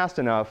was fast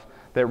enough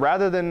that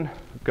rather than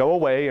go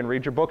away and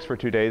read your books for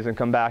 2 days and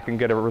come back and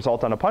get a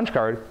result on a punch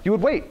card, you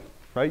would wait,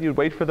 right? You'd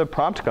wait for the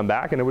prompt to come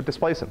back, and it would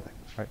display something,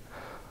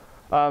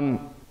 right?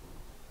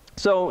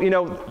 So,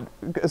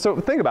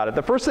 so think about it.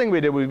 The first thing we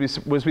did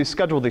was we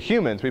scheduled the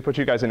humans. We put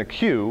you guys in a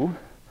queue,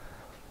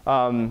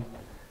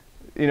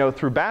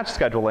 through batch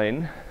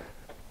scheduling.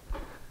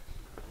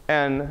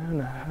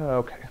 And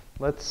OK,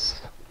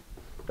 let's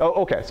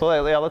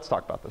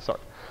talk about this. Sorry.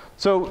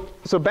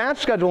 So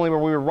batch scheduling, where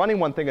we were running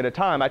one thing at a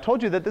time, I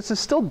told you that this is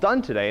still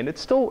done today, and it's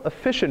still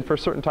efficient for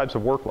certain types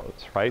of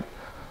workloads, right?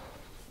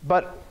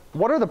 But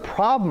what are the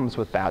problems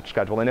with batch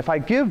scheduling? If I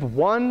give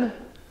one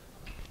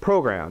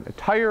program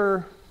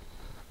entire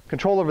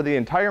control over the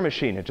entire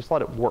machine and just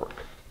let it work,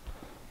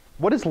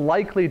 what is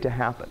likely to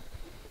happen?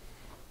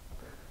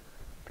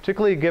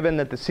 Particularly given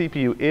that the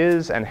CPU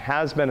is and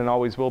has been and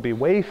always will be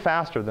way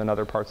faster than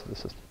other parts of the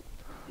system.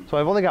 So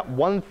I've only got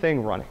one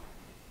thing running.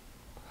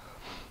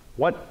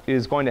 What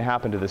is going to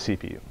happen to the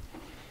CPU?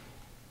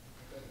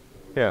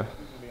 Yeah.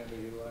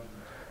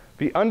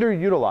 Be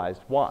underutilized.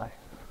 Why?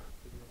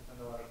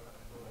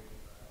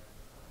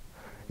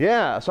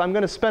 Yeah, so I'm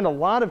going to spend a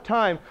lot of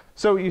time.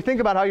 So you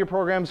think about how your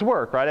programs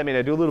work, right? I mean,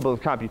 I do a little bit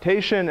of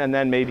computation, and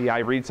then maybe I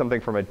read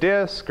something from a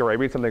disk, or I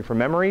read something from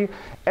memory.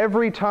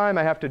 Every time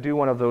I have to do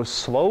one of those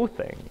slow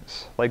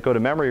things, like go to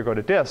memory or go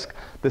to disk,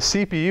 the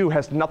CPU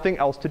has nothing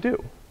else to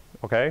do,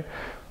 OK?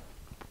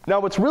 Now,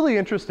 what's really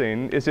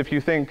interesting is if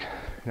you think,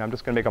 I'm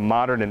just going to make a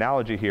modern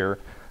analogy here.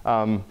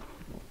 Go,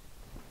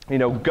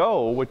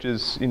 which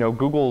is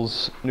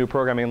Google's new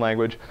programming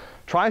language,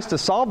 tries to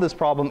solve this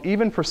problem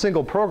even for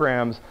single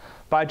programs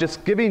by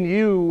just giving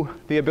you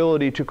the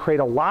ability to create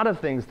a lot of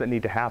things that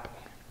need to happen,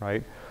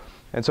 right?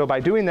 And so by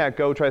doing that,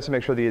 Go tries to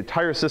make sure the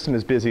entire system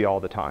is busy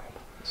all the time.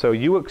 So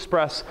you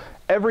express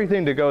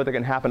everything to Go that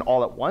can happen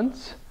all at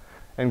once,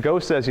 and Go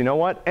says, you know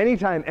what?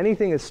 Anytime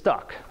anything is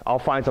stuck, I'll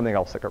find something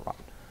else that can run,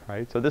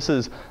 right? So this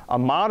is a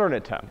modern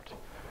attempt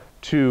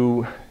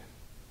to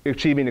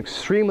achieving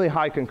extremely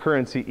high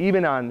concurrency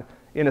even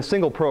in a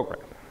single program.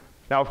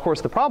 Now, of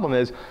course, the problem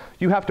is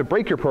you have to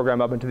break your program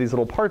up into these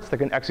little parts that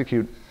can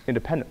execute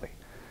independently.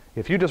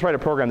 If you just write a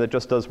program that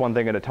just does one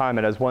thing at a time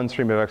and has one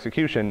stream of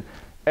execution,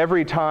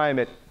 every time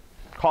it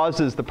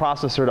causes the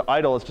processor to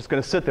idle, it's just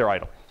going to sit there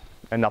idle,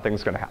 and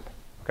nothing's going to happen,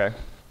 OK?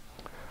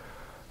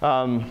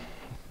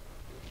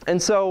 And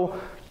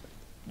so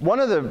one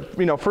of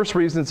the first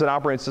reasons that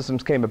operating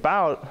systems came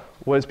about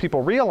was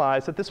people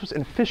realized that this was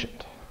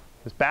inefficient.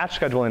 This batch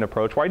scheduling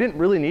approach, where I didn't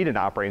really need an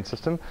operating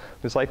system.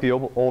 It's like the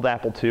old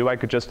Apple II. I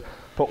could just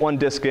put one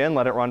disk in,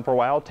 let it run for a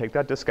while, take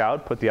that disk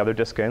out, put the other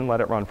disk in, let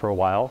it run for a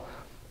while.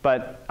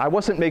 But I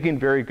wasn't making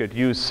very good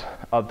use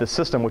of the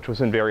system, which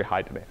was in very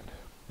high demand,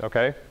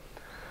 OK?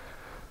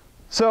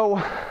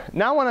 So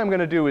now what I'm going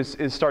to do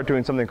is start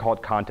doing something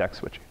called context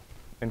switching.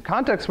 And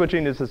context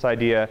switching is this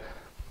idea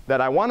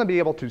that I want to be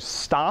able to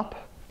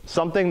stop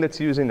something that's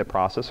using the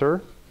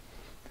processor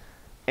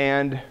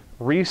and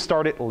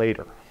restart it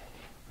later.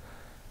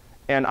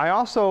 And I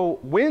also,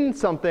 when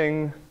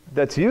something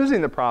that's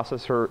using the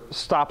processor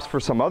stops for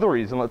some other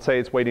reason, let's say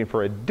it's waiting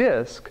for a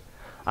disk,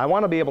 I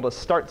want to be able to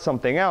start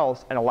something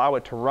else and allow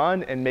it to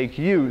run and make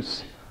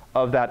use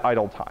of that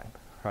idle time,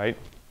 right?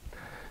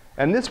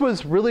 And this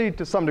was really,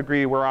 to some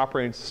degree, where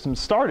operating systems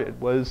started,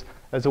 was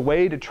as a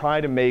way to try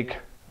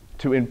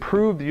to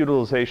improve the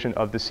utilization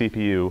of the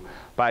CPU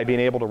by being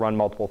able to run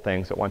multiple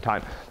things at one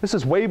time. This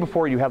is way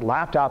before you had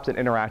laptops and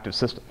interactive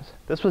systems.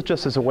 This was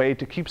just as a way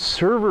to keep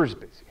servers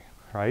busy,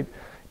 right?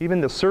 Even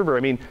the server,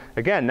 I mean,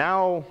 again,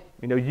 now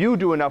you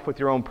do enough with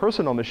your own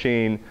personal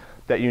machine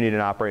that you need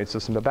an operating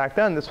system. But back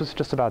then, this was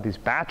just about these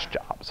batch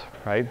jobs,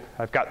 right?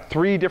 I've got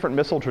 3 different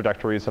missile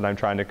trajectories that I'm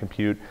trying to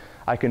compute.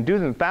 I can do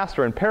them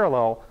faster in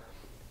parallel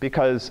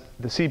because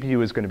the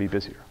CPU is going to be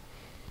busier.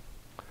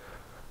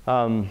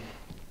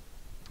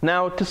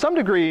 Now, to some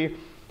degree,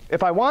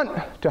 if I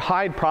want to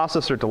hide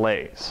processor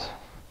delays,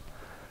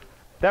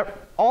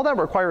 all that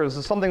requires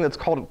is something that's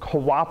called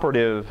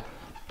cooperative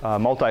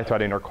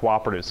multi-threading or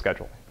cooperative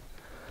scheduling.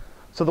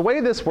 So the way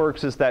this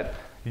works is that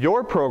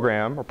your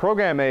program, or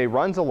program A,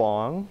 runs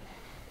along,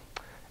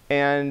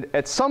 and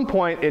at some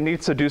point it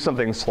needs to do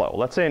something slow.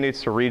 Let's say it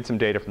needs to read some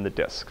data from the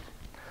disk.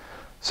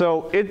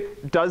 So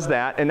it does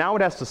that, and now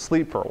it has to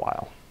sleep for a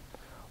while.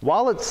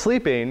 While it's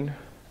sleeping,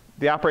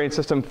 the operating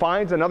system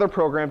finds another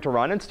program to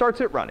run and starts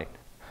it running.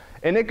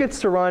 And it gets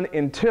to run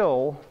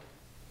until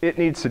it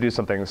needs to do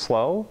something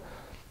slow,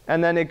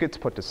 and then it gets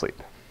put to sleep,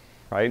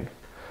 right?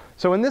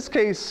 So in this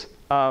case,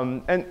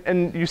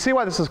 and you see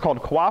why this is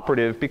called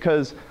cooperative,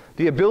 because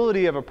the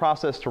ability of a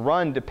process to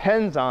run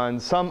depends on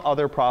some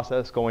other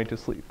process going to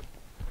sleep.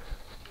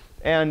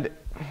 And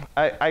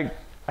I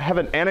have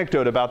an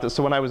anecdote about this.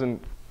 So when I was in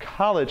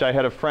college, I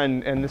had a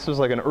friend, and this was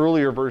like an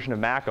earlier version of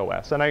Mac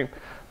OS. And I'm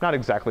not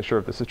exactly sure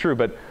if this is true,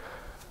 but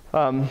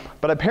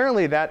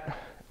apparently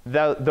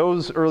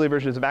those early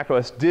versions of Mac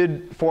OS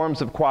did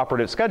forms of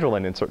cooperative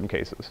scheduling in certain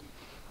cases.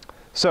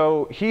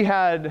 So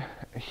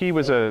he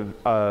was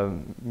a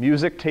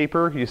music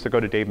taper. He used to go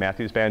to Dave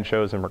Matthews Band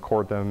shows and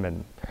record them,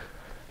 and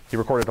he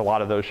recorded a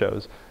lot of those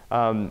shows.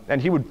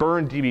 And he would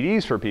burn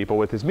DVDs for people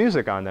with his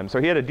music on them.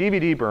 So he had a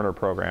DVD burner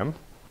program.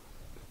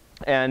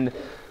 And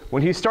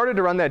when he started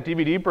to run that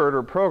DVD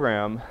burner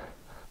program,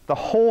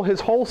 his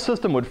whole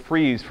system would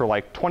freeze for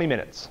like 20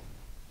 minutes,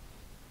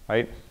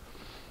 right?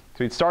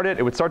 So he'd start it,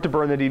 it would start to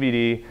burn the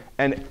DVD,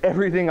 and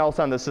everything else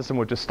on the system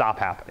would just stop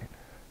happening.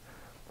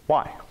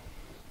 Why?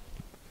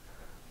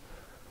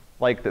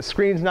 Like the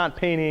screen's not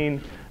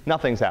painting,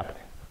 nothing's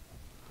happening.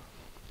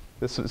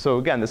 So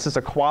again, this is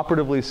a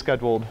cooperatively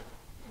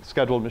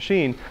scheduled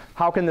machine.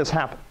 How can this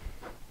happen?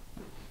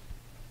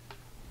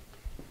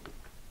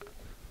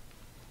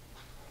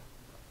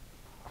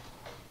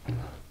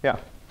 Yeah?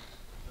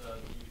 The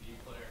DVD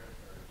player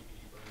or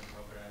DVD burner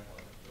program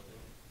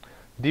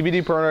wasn't yielding?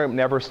 DVD burner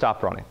never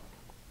stopped running.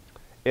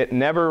 It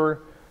never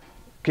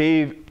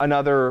gave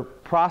another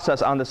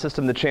process on the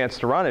system the chance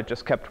to run. It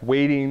just kept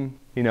waiting,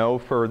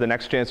 for the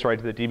next chance to write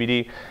to the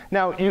DVD.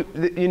 Now,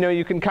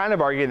 you can kind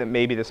of argue that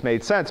maybe this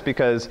made sense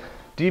because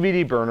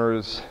DVD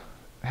burners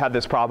had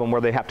this problem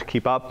where they have to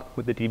keep up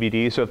with the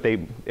DVD. So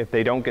if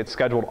they don't get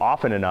scheduled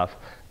often enough,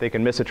 they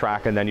can miss a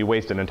track and then you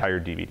waste an entire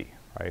DVD,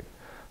 right?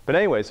 But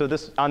anyway, so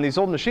on these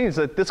old machines,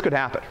 this could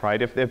happen,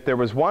 right? If there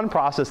was one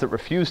process that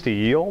refused to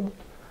yield,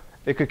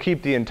 it could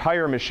keep the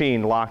entire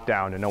machine locked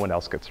down and no one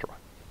else gets to run,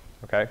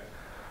 okay?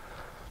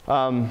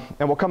 And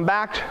we'll come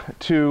back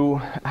to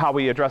how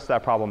we address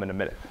that problem in a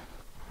minute.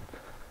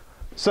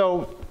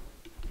 So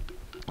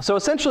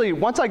essentially,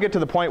 once I get to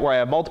the point where I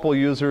have multiple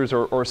users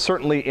or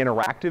certainly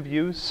interactive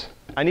use,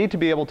 I need to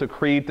be able to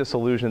create this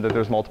illusion that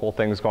there's multiple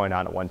things going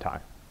on at one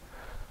time.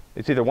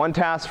 It's either one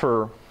task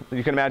you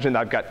can imagine that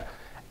I've got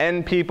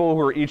n people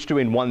who are each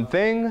doing one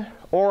thing,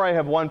 or I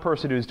have one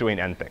person who's doing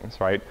n things,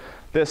 right?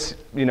 This,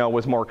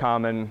 was more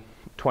common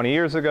 20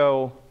 years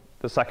ago.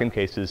 The second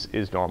case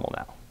is normal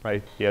now,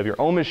 right? You have your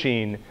own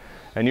machine,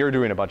 and you're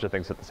doing a bunch of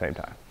things at the same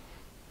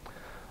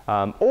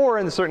time. Or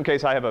in a certain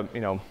case, I have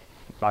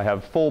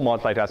full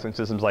multitasking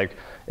systems, like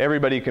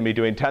everybody can be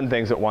doing 10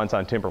 things at once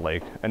on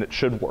Timberlake, and it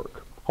should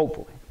work,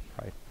 hopefully,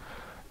 right?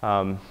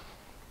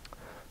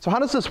 So how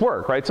does this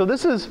work, right? So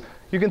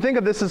you can think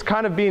of this as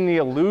kind of being the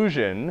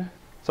illusion.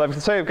 So if I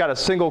say I've got a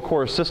single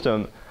core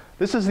system,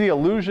 this is the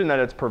illusion that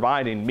it's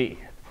providing me.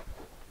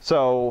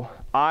 So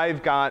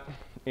I've got,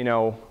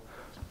 a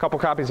couple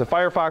copies of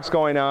Firefox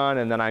going on,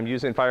 and then I'm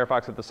using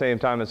Firefox at the same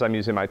time as I'm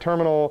using my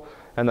terminal,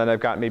 and then I've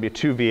got maybe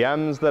 2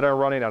 VMs that are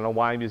running. I don't know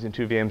why I'm using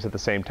 2 VMs at the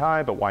same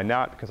time, but why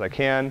not? Because I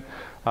can.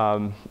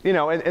 And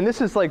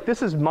this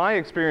is my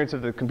experience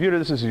of the computer.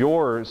 This is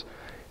yours.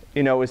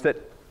 Is that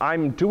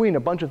I'm doing a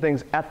bunch of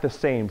things at the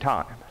same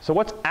time. So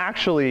what's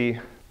actually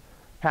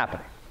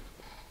happening?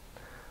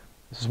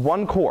 This is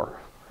one core.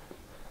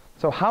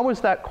 So how is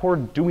that core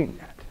doing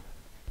that?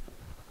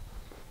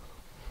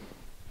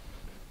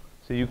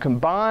 So you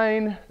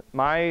combine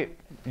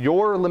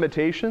your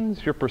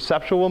limitations, your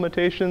perceptual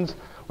limitations,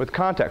 with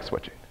context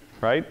switching,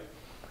 right?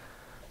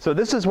 So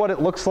this is what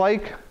it looks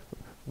like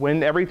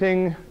when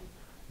everything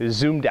is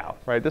zoomed out,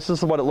 right? This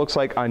is what it looks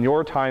like on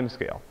your time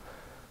scale.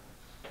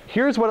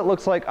 Here's what it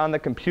looks like on the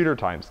computer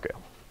time scale.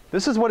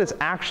 This is what is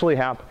actually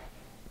happening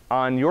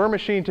on your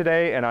machine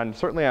today and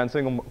certainly on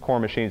single core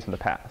machines in the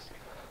past.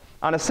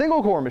 On a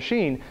single core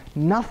machine,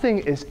 nothing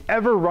is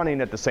ever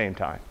running at the same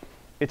time.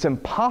 It's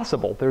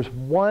impossible. There's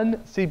one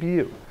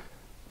CPU.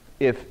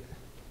 If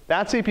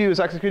that CPU is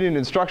executing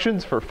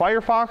instructions for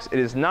Firefox, it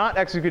is not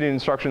executing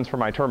instructions for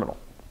my terminal.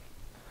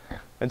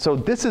 And so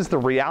this is the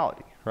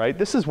reality, right?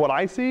 This is what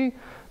I see.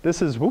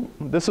 This is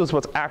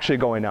what's actually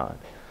going on,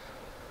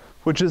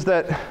 which is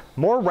that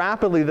more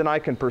rapidly than I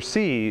can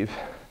perceive,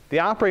 the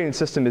operating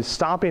system is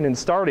stopping and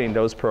starting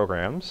those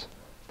programs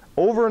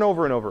over and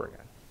over and over again,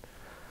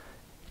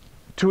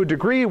 to a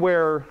degree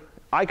where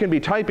I can be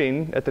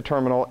typing at the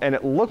terminal and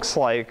it looks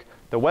like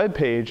the web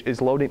page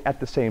is loading at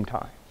the same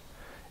time.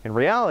 In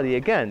reality,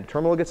 again,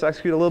 terminal gets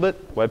executed a little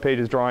bit, web page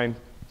is drawing.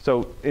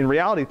 So in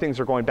reality, things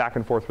are going back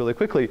and forth really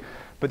quickly.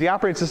 But the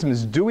operating system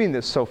is doing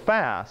this so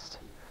fast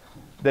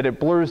that it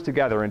blurs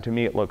together, and to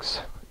me it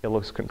looks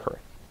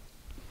concurrent.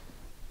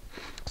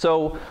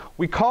 So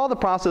we call the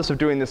process of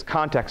doing this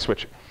context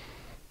switching.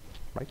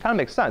 Right? Kind of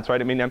makes sense,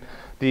 right? I mean,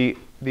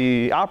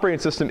 the operating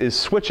system is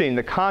switching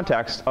the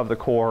context of the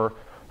core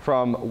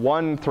from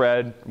one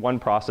thread, one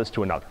process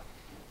to another,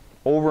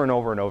 over and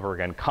over and over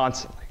again,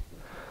 constantly.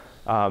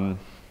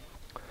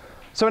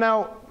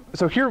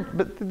 So here,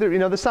 but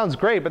there, this sounds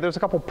great, but there's a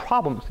couple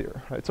problems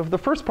here. Right? So the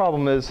first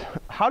problem is,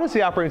 how does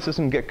the operating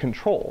system get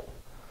control?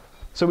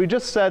 So we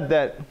just said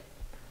that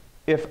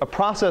if a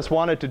process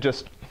wanted to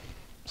just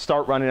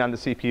start running on the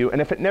CPU, and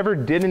if it never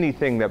did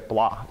anything that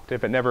blocked,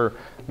 if it never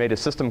made a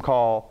system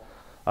call,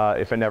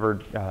 if it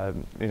never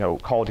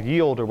called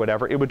yield or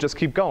whatever, it would just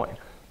keep going.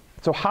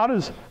 So how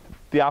does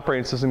the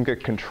operating system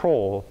get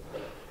control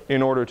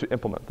in order to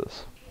implement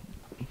this?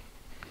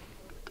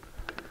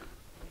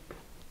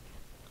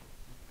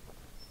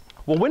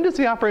 Well, when does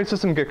the operating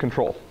system get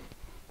control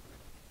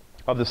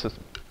of the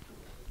system?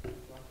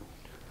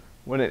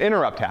 When an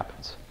interrupt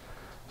happens.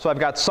 So I've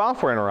got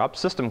software interrupts,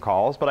 system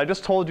calls, but I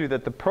just told you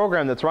that the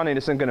program that's running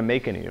isn't going to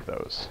make any of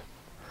those.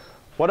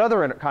 What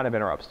other kind of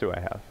interrupts do I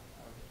have?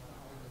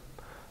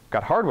 I've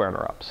got hardware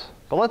interrupts.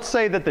 But let's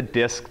say that the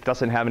disk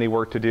doesn't have any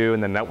work to do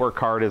and the network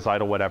card is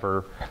idle,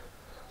 whatever.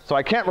 So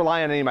I can't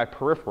rely on any of my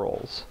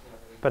peripherals.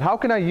 But how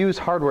can I use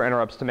hardware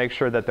interrupts to make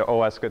sure that the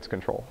OS gets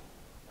control?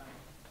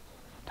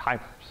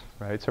 Timers,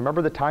 right? So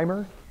remember the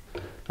timer?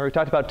 Or we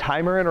talked about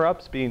timer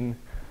interrupts being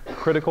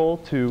critical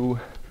to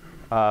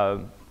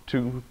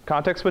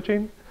context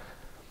switching.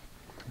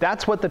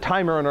 That's what the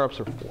timer interrupts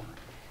are for.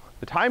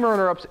 The timer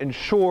interrupts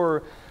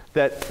ensure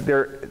that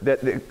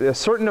a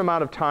certain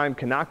amount of time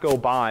cannot go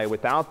by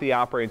without the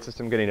operating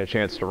system getting a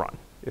chance to run.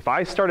 If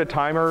I start a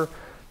timer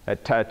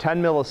at a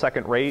 10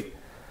 millisecond rate,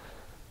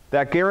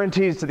 that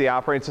guarantees to the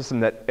operating system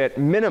that at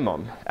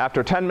minimum,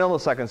 after 10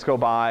 milliseconds go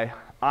by,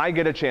 I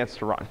get a chance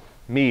to run,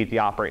 me, the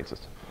operating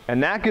system.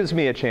 And that gives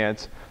me a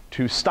chance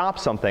to stop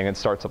something and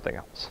start something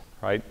else,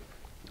 right?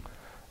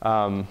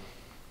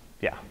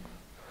 Yeah.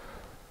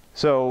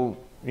 So,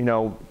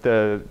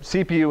 the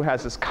CPU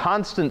has this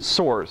constant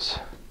source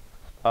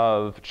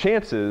of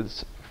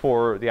chances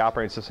for the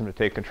operating system to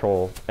take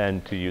control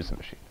and to use the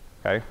machine,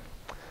 okay?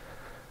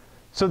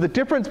 So the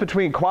difference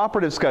between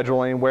cooperative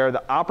scheduling, where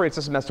the operating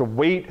system has to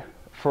wait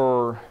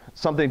for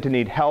something to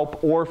need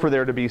help or for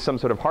there to be some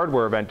sort of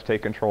hardware event to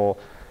take control,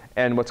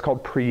 and what's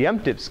called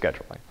preemptive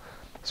scheduling.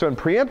 So in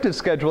preemptive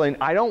scheduling,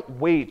 I don't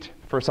wait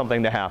for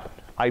something to happen.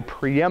 I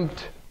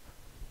preempt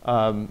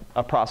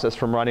a process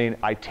from running.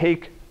 I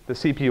take the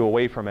CPU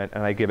away from it,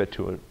 and I give it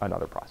to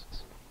another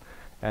process.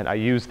 And I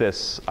use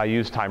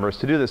timers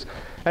to do this.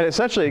 And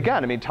essentially,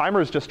 again,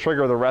 timers just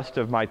trigger the rest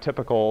of my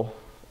typical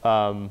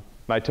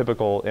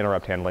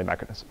interrupt handling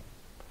mechanism,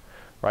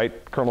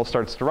 right? Kernel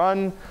starts to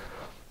run,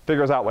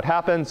 figures out what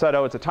happened, said,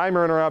 oh, it's a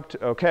timer interrupt.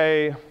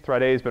 OK,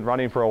 thread A has been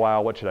running for a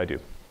while. What should I do,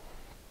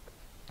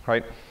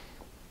 right?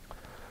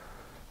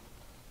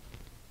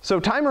 So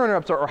timer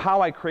interrupts are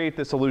how I create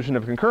this illusion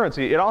of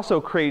concurrency. It also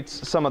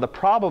creates some of the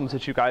problems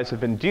that you guys have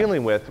been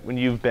dealing with when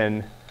you've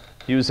been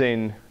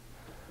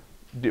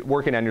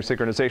working on your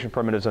synchronization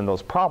primitives and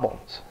those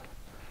problems.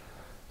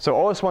 So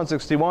OS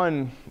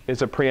 161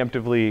 is a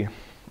preemptively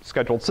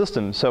scheduled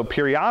system. So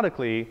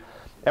periodically,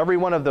 every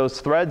one of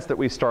those threads that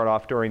we start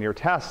off during your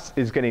tests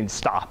is getting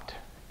stopped,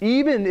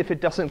 even if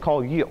it doesn't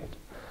call yield.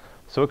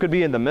 So it could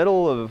be in the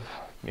middle of,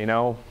 in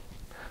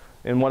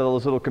one of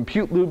those little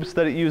compute loops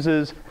that it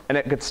uses, and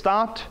it gets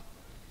stopped,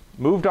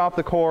 moved off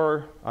the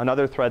core,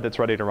 another thread that's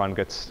ready to run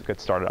gets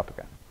started up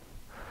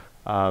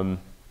again.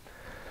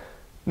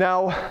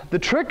 Now, the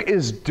trick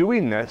is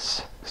doing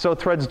this so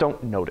threads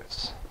don't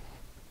notice.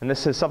 And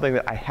this is something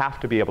that I have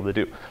to be able to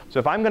do. So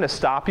if I'm going to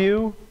stop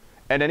you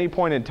at any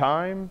point in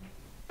time,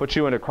 put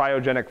you in a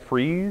cryogenic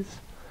freeze,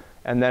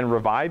 and then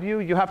revive you,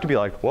 you have to be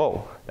like,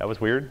 whoa, that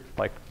was weird.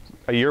 Like,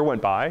 a year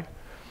went by,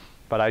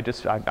 but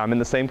I'm in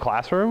the same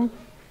classroom.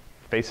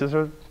 Faces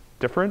are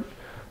different.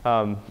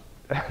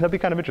 That'd be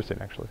kind of interesting,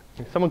 actually.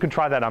 Someone could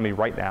try that on me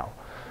right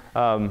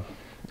now.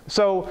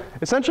 So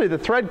essentially, the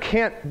thread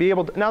can't be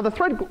able to, now the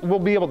thread will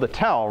be able to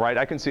tell, right?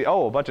 I can see,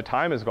 oh, a bunch of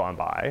time has gone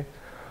by.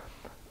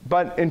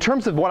 But in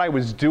terms of what I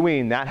was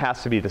doing, that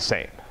has to be the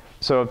same.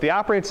 So if the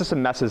operating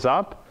system messes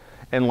up,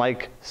 and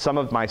like some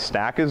of my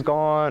stack is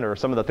gone, or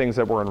some of the things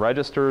that were in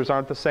registers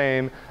aren't the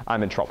same,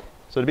 I'm in trouble.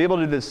 So to be able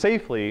to do this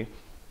safely,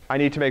 I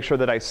need to make sure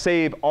that I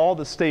save all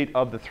the state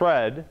of the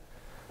thread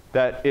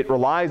that it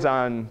relies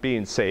on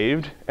being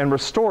saved, and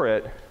restore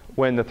it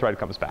when the thread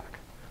comes back,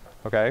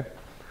 okay?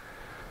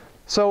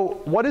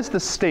 So what is the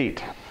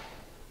state?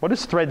 What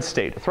is thread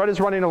state? The thread is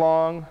running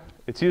along.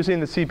 It's using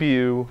the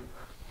CPU.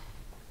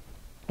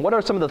 What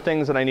are some of the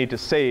things that I need to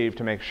save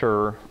to make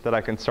sure that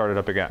I can start it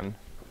up again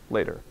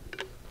later?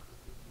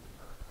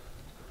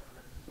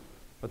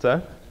 What's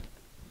that?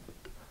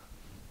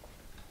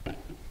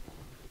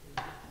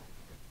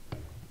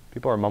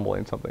 People are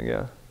mumbling something,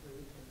 yeah.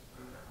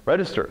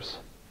 Registers.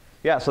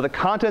 Yeah, so the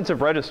contents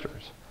of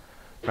registers.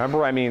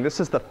 Remember, this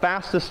is the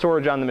fastest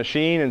storage on the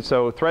machine, and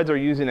so threads are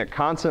using it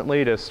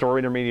constantly to store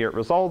intermediate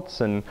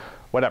results and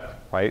whatever,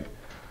 right?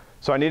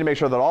 So I need to make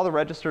sure that all the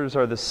registers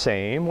are the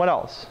same. What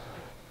else?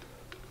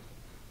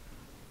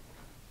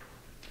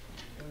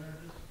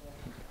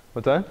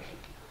 What's that?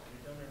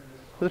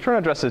 The return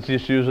address is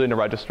just usually in a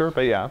register,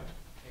 but yeah.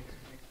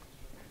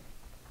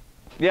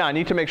 Yeah, I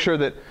need to make sure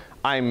that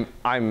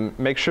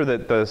make sure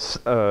that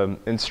the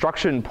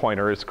instruction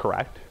pointer is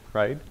correct,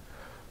 right?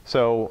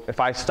 So if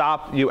I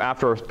stop you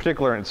after a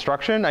particular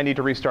instruction, I need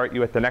to restart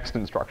you at the next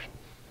instruction.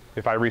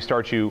 If I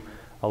restart you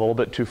a little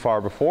bit too far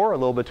before, a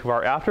little bit too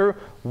far after,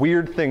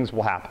 weird things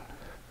will happen,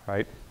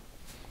 right?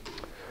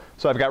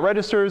 So I've got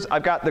registers.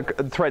 I've got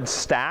the thread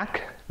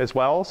stack as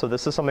well. So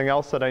this is something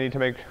else that I need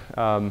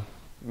to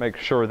make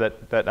sure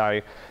that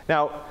I.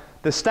 Now,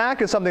 the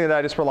stack is something that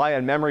I just rely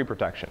on memory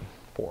protection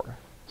for.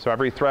 So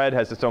every thread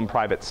has its own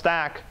private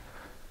stack.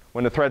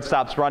 When the thread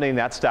stops running,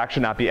 that stack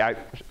should not be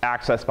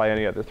accessed by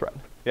any other thread.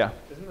 Yeah?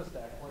 Isn't the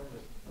stack pointer just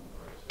in the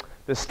register?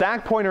 The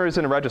stack pointer is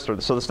in a register.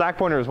 So the stack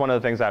pointer is one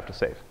of the things I have to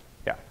save.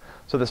 Yeah.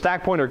 So the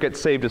stack pointer gets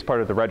saved as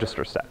part of the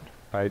register set,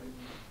 right?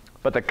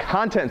 But the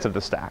contents of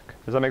the stack,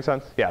 does that make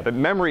sense? Yeah, the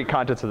memory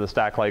contents of the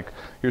stack, like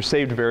your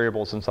saved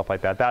variables and stuff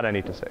like that, that I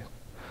need to save.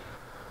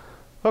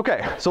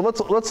 OK, so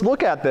let's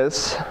look at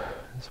this.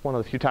 It's one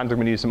of the few times I'm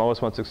going to use some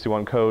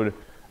OS161 code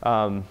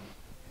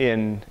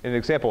in an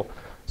example.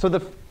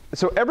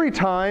 So every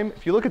time,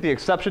 if you look at the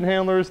exception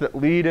handlers that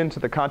lead into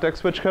the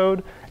context switch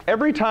code,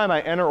 every time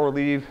I enter or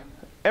leave,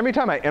 every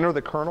time I enter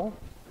the kernel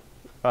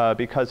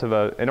because of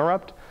an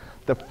interrupt,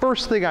 the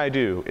first thing I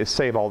do is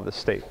save all of the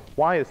state.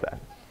 Why is that?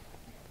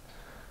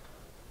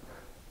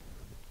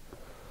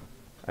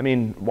 I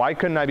mean, why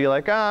couldn't I be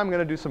like, I'm going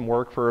to do some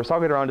work first.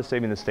 I'll get around to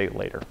saving the state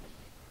later.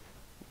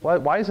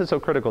 Why is it so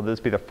critical that this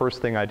be the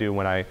first thing I do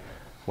when I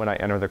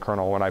enter the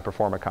kernel, when I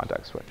perform a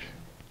context switch?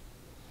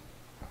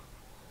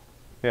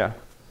 Yeah.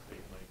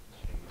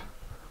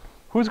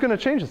 Who's going to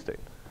change the state?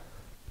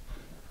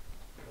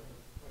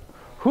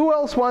 Who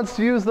else wants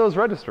to use those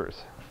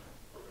registers?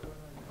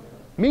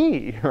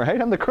 Me,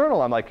 right? I'm the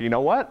kernel. I'm like, you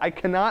know what? I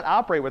cannot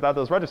operate without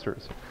those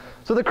registers.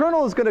 So the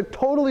kernel is going to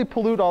totally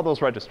pollute all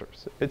those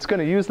registers. It's going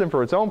to use them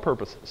for its own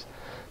purposes.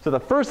 So the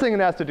first thing it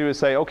has to do is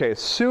say, OK, as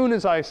soon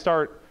as I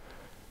start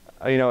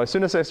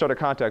a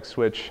context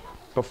switch,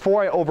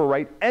 before I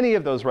overwrite any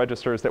of those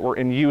registers that were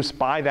in use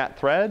by that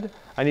thread,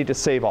 I need to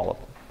save all of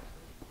them.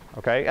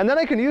 Okay? And then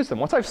I can use them.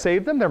 Once I've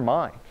saved them, they're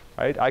mine.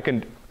 Right? I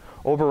can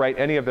overwrite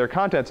any of their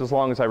contents as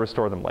long as I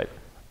restore them later.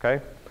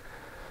 Okay?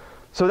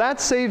 So that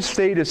saved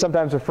state is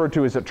sometimes referred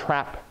to as a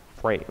trap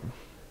frame.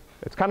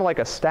 It's kind of like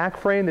a stack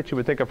frame that you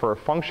would think of for a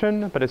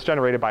function, but it's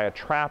generated by a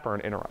trap or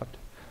an interrupt.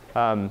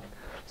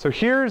 So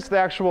here's the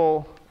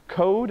actual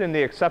code in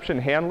the exception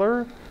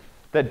handler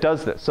that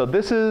does this. So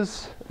this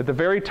is at the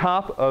very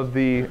top of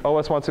the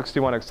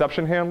OS161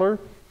 exception handler.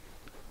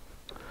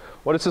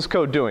 What is this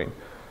code doing?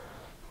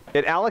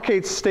 It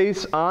allocates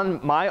states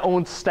on my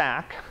own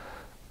stack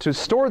to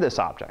store this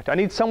object. I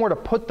need somewhere to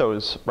put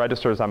those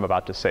registers I'm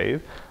about to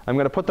save. I'm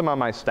going to put them on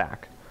my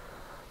stack.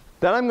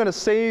 Then I'm going to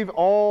save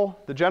all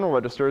the general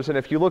registers. And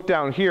if you look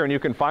down here and you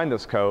can find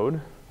this code,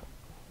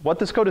 what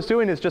this code is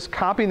doing is just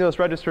copying those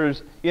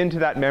registers into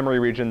that memory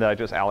region that I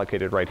just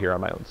allocated right here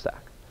on my own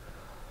stack.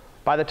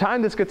 By the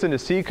time this gets into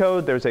C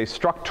code, there's a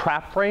struct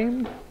trap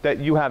frame that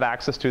you have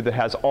access to that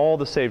has all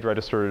the saved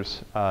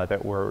registers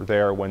that were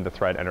there when the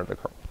thread entered the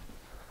kernel.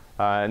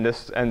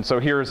 And so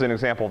here's an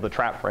example of the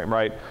trap frame,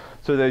 right?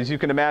 So as you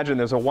can imagine,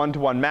 there's a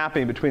one-to-one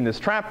mapping between this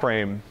trap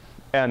frame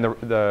and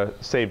the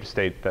saved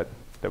state that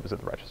was in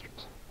the registers.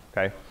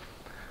 Okay.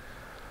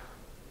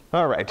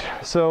 All right.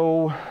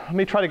 So let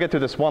me try to get through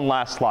this one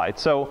last slide.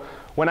 So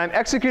when I'm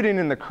executing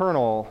in the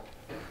kernel,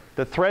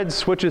 the thread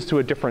switches to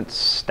a different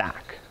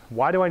stack.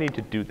 Why do I need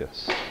to do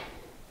this?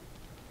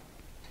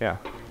 Yeah.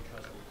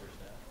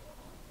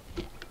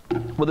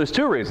 Well, there's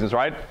two reasons,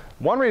 right?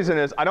 One reason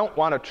is I don't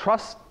want to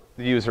trust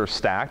the user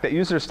stack. That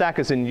user stack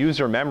is in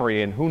user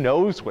memory, and who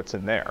knows what's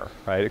in there,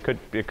 right?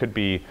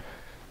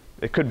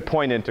 It could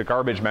point into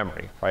garbage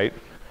memory, right?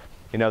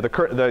 You know,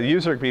 the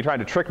user could be trying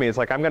to trick me. It's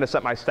like, I'm going to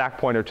set my stack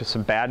pointer to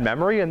some bad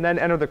memory and then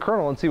enter the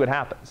kernel and see what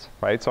happens,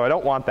 right? So I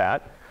don't want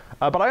that.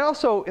 But I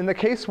also, in the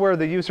case where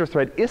the user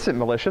thread isn't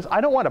malicious, I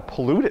don't want to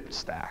pollute its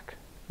stack.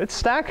 Its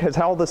stack has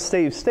held the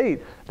saved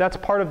state. That's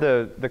part of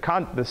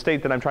the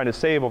state that I'm trying to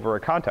save over a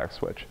context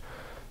switch.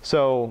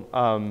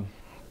 So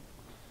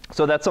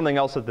so that's something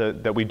else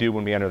that we do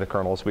when we enter the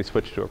kernel is we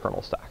switch to a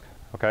kernel stack.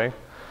 Okay?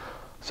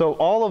 So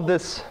all of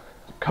this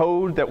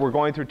code that we're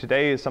going through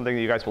today is something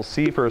that you guys will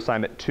see for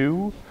assignment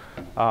 2.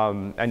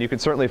 And you can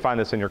certainly find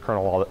this in your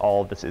kernel.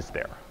 All of this is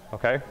there.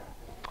 Okay?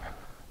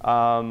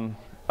 All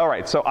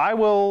right, so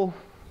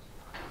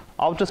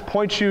I'll just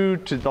point you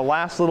to the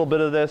last little bit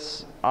of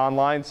this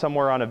online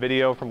somewhere on a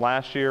video from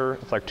last year.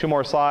 It's like 2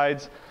 more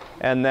slides.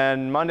 And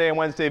then Monday and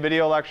Wednesday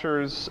video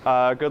lectures.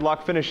 Good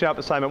luck finishing up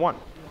assignment 1.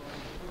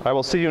 I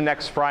will see you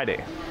next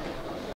Friday.